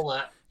 brooches, all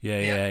that.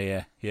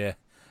 Yeah.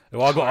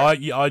 Well, I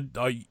don't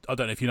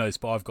know if you know this,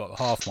 but I've got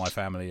half my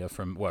family are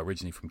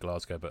originally from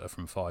Glasgow, but are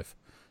from Fife.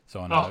 So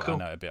I know, cool. I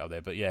know a bit out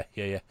there, but yeah.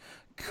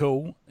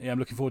 Cool. Yeah, I'm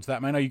looking forward to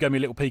that, man. You gave me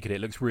a little peek at it.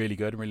 It looks really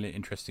good. I'm really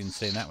interested in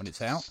seeing that when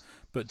it's out.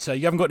 But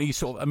you haven't got any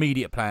sort of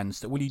immediate plans.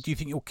 Do you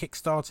think you'll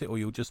kickstart it, or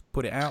you'll just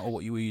put it out, or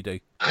what will you do?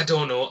 I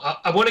don't know.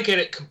 I want to get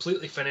it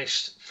completely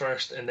finished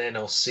first, and then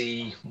I'll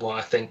see what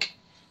I think.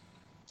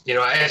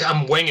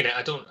 I'm winging it.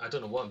 I don't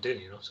know what I'm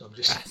doing. So I'm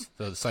just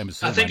the same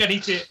as. I think I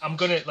need to. I'm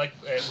gonna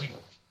we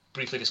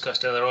briefly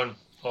discussed earlier on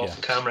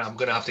off camera. I'm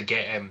gonna have to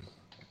get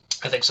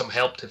I think some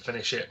help to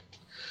finish it.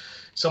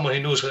 Someone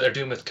who knows what they're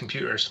doing with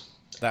computers.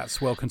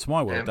 That's welcome to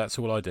my world. That's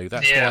all I do.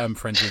 That's why I'm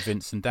friends with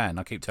Vince and Dan.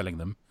 I keep telling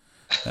them.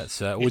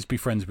 That's always be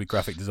friends with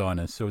graphic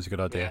designers. It's always a good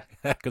idea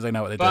because they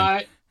know what they're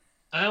doing.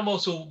 I am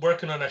also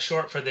working on a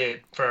short for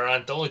our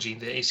anthology,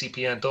 the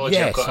ACP anthology.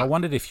 Yes, I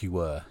wondered if you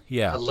were.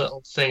 Yeah, a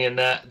little thing in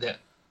that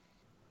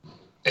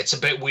it's a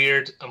bit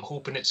weird. I'm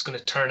hoping it's going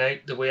to turn out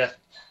the way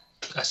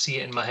I see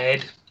it in my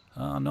head.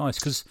 Oh, nice.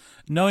 Because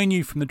knowing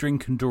you from the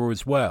Drink and Draw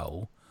as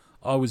well,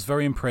 I was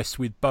very impressed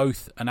with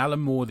both an Alan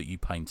Moore that you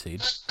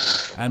painted,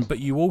 but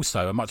you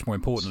also, and much more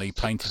importantly,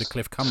 painted a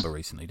Cliff Cumber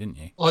recently, didn't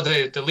you? Oh,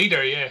 the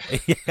leader, yeah.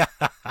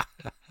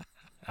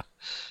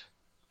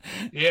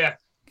 Yeah.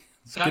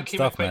 It's good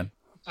stuff, man.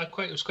 I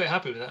was quite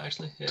happy with that,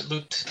 actually. It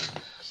looked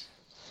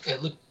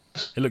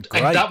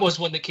great. And that was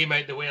one that came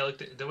out the way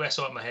I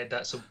saw it in my head.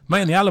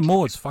 Man, the Alan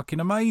Moore's fucking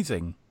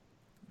amazing.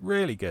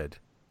 Really good.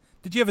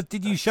 Did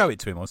you show it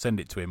to him or send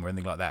it to him or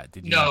anything like that?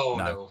 Did you?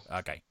 No.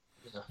 Okay.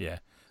 Yeah.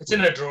 It's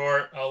in a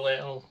drawer.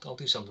 I'll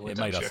do something with it.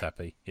 It made us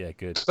happy. Yeah,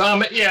 good. But I'm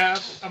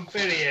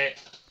very.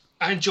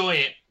 I enjoy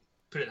it.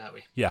 Put it that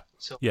way. Yeah.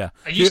 So yeah.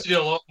 I used to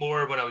do a lot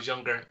more when I was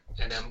younger,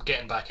 and I'm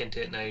getting back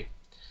into it now.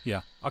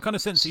 Yeah, I kind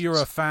of sense that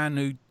you're a fan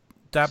who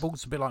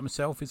dabbles a bit like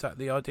myself. Is that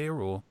the idea,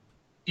 or?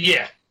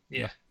 Yeah.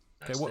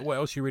 Okay. What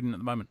else are you reading at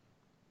the moment?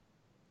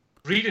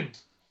 Reading.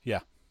 Yeah.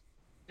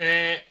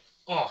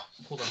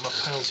 Hold on, my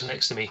pals are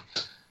next to me.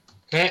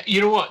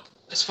 You know what?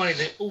 It's funny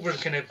that over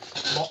kind of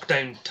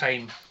lockdown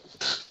time,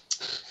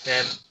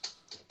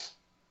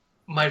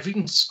 my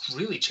reading's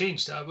really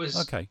changed. It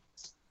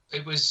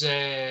was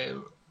a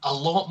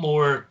lot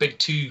more Big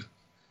Two,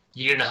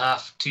 year and a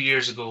half, 2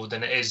 years ago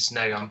than it is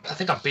now. I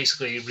think I'm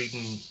basically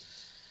reading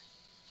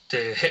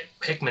the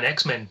Hickman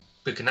X-Men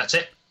book, and that's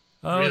it.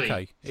 Oh, really.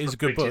 Okay. It is a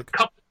good book.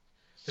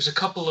 There's a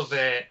couple of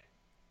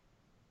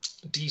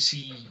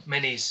DC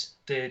minis.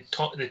 The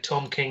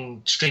Tom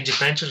King Strange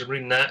Adventures. I'm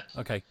reading that.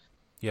 Okay.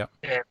 Yeah.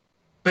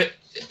 But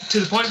to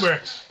the point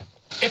where,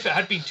 if it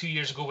had been 2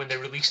 years ago when they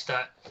released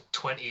that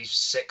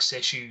 26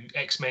 issue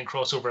X-Men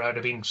crossover, I'd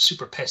have been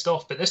super pissed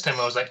off. But this time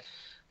I was like,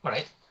 all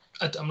right,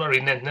 I'm not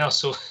reading anything else,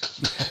 so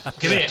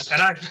give me it.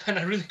 And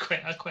I really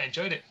quite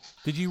enjoyed it.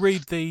 Did you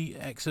read the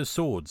X of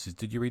Swords?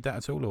 Did you read that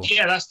at all? Or?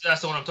 Yeah, that's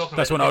the one I'm talking about.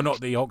 That's one. Oh, not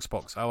the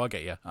Oxbox. Oh, I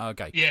get you. Oh,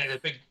 okay. Yeah, the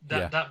big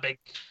that big.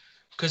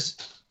 Because,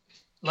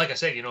 like I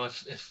said,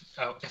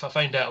 if I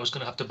found out I was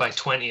going to have to buy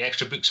 20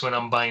 extra books when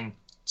I'm buying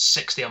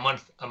 60 a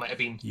month, I might have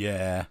been.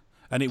 Yeah,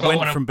 and it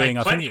went from being,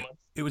 I think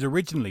it was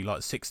originally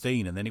like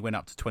 16, and then it went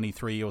up to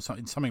 23 or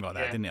something like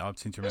that, didn't it? I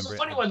seem to remember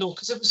It's a funny one though,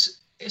 because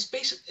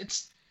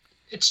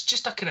it's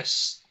just a kind of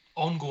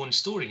ongoing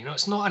story. You know,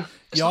 it's not an.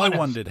 It's I not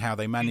wondered how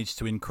they managed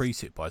to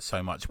increase it by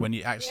so much when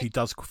it actually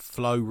does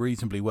flow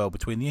reasonably well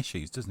between the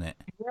issues, doesn't it?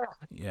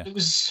 Yeah. It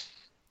was.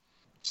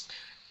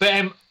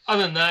 But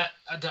other than that,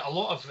 I did a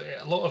lot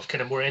of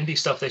kind of more indie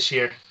stuff this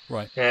year.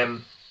 Right.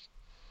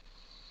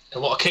 A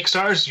lot of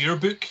Kickstarters. Your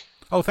book.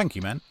 Oh, thank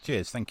you, man.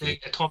 Cheers, thank you.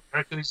 Atomic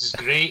Hercules is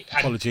great.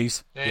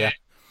 Apologies. Yeah.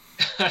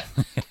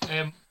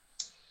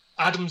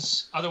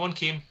 Adam's other one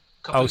came.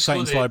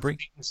 Satan's Library.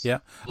 Yeah.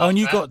 Oh, and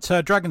you got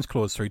Dragon's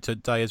Claws through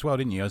today as well,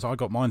 didn't you? As I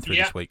got mine through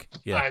this week.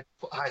 Yeah.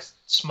 I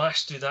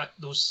smashed through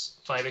those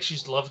 5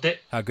 issues. Loved it.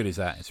 How good is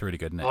that? It's really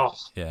good, isn't it? Oh,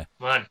 yeah.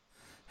 Man.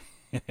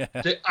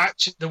 The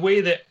action, the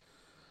way that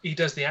he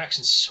does the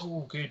action,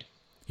 so good.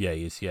 Yeah,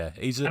 he is. Yeah,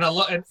 he's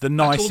the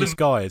nicest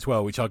guy as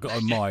well, which I got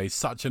on my. He's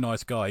such a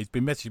nice guy. He's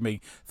been messaging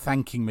me,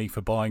 thanking me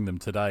for buying them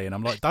today, and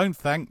I'm like, don't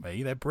thank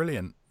me. They're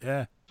brilliant.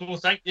 Yeah. Well,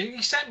 thank you.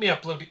 He sent me a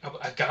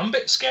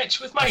Gambit sketch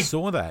with mine. I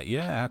saw that.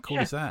 Yeah, how cool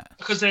is that?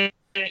 Because I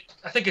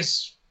think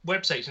his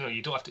website,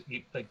 you don't have to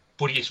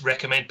what do you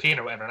recommend paying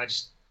or whatever, and I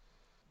just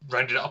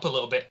rounded it up a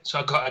little bit, so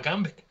I got a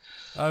Gambit.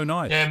 Oh,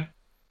 nice.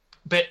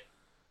 But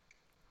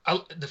I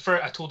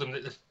told him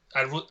that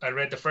I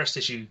read the first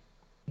issue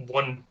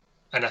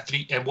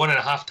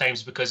 1.5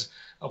 times because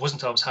it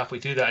wasn't until I was halfway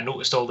through that I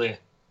noticed all the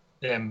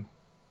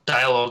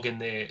dialogue in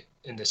the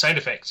sound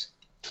effects.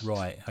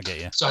 Right, I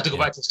get you. So I had to go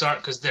back to the start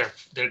because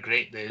they're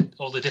great.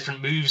 all the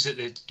different moves that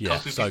the kung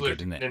fu so people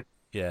good, isn't it?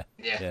 Yeah.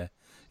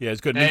 It's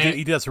good.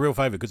 He did us a real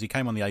favour because he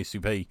came on the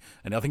ACP,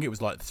 and I think it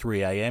was like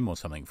 3 a.m. or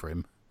something for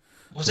him.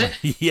 Was it?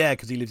 Yeah,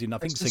 because he lives in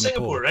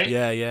Singapore, right?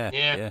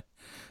 Yeah.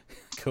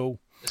 Cool.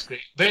 That's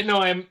great. But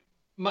no, I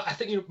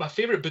think my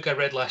favourite book I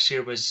read last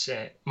year was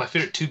my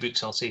favourite 2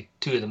 books. I'll say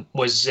 2 of them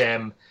was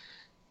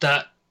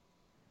that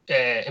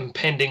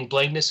Impending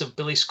Blindness of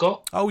Billy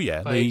Scott. Oh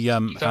yeah,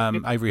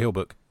 the Avery Hill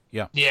book.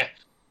 Yeah. Yeah,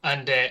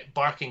 and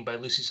Barking by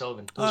Lucy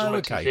Sullivan. Those are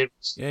my 2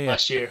 favourites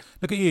last year.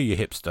 Look at you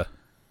hipster.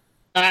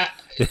 I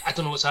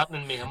don't know what's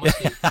happening to me. I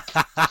must be.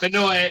 But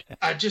no,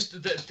 I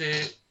just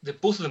the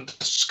both of them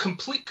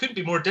couldn't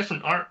be more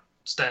different art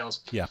styles.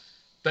 Yeah.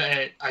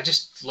 But I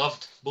just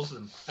loved both of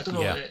them. I don't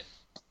know. Yeah.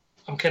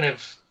 I'm kind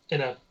of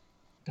in a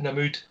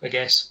mood, I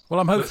guess.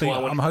 Well, I'm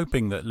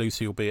hoping that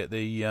Lucy will be at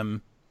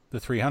the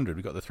 300.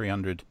 We've got the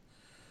 300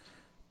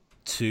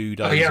 2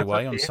 days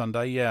away on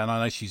Sunday. Yeah, and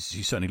I know she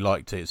certainly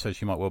liked it, so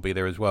she might well be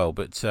there as well.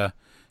 But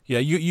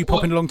you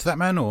popping along to that,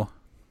 man, or?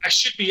 I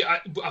should be.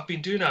 I've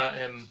been doing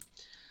a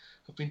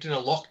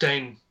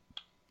lockdown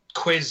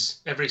quiz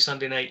every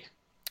Sunday night.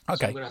 Okay.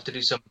 So I'm gonna have to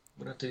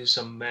do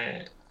some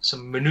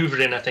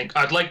manoeuvring. I think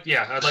I'd like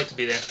to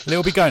be there.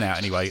 It'll be going out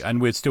anyway,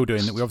 and we're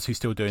obviously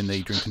still doing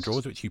the drink and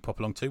draws, which you pop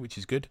along to, which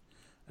is good.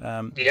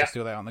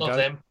 Still there on the go.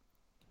 Them.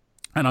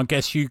 And I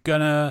guess are you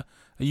gonna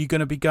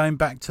be going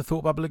back to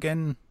Thought Bubble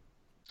again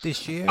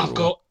this year? I've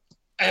got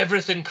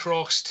everything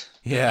crossed.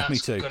 Yeah, me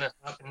too. Gonna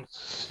happen.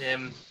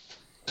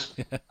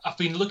 I've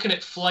been looking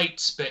at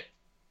flights, but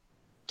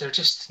they're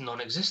just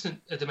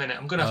non-existent at the minute.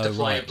 I'm gonna have to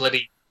fly a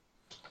bloody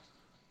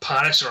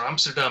Paris or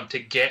Amsterdam to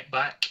get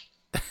back.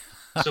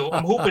 So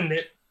I'm hoping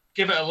that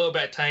give it a little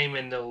bit of time,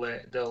 and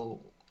they'll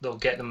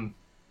get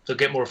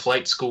more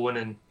flights going.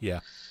 And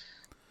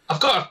I've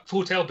got a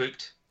hotel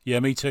booked. Yeah,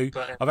 me too.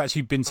 But, I've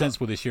actually been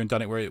sensible this year and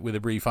done it with a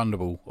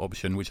refundable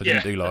option, which I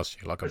didn't do last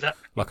year, like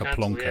a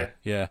plonker.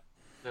 Yeah.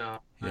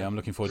 I'm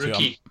looking forward to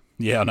it.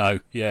 I know.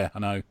 Yeah, I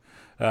know.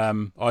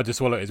 I had to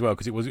swallow it as well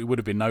because it would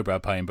have been no brow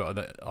pain,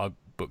 but I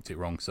booked it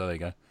wrong. So there you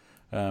go.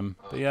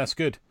 But yeah, it's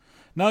good.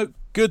 No,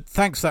 good.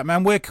 Thanks for that,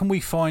 man. Where can we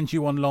find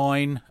you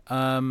online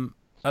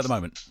at the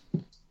moment?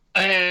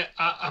 I'm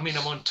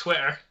on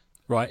Twitter.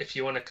 Right. If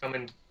you want to come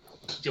in,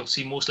 you'll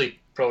see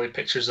mostly probably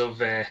pictures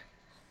of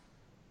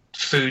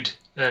food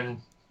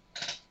and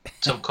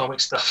some comic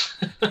stuff.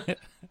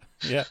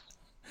 Yeah.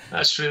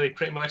 That's really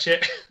pretty much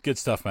it. Good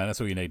stuff, man. That's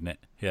all you need, isn't it?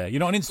 Yeah. You're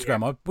not on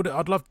Instagram.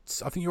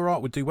 Yeah. I think your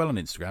art would do well on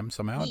Instagram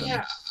somehow.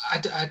 I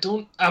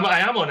don't. I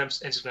am on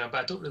Instagram,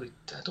 but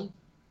I don't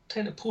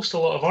tend to post a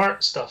lot of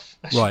art stuff.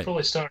 I should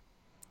probably start.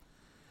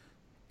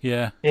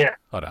 Yeah. Yeah.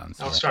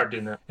 I'll start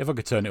doing that. If I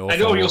could turn it off. I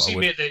know you'll see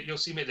me at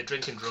the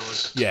drink and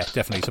draws. Yeah,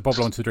 definitely. So pop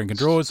along to the drink and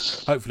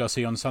draws. Hopefully I'll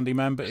see you on Sunday,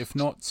 man. But if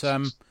not,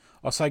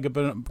 I'll say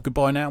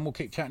goodbye now, and we'll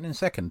keep chatting in a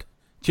second.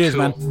 Cheers,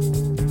 man.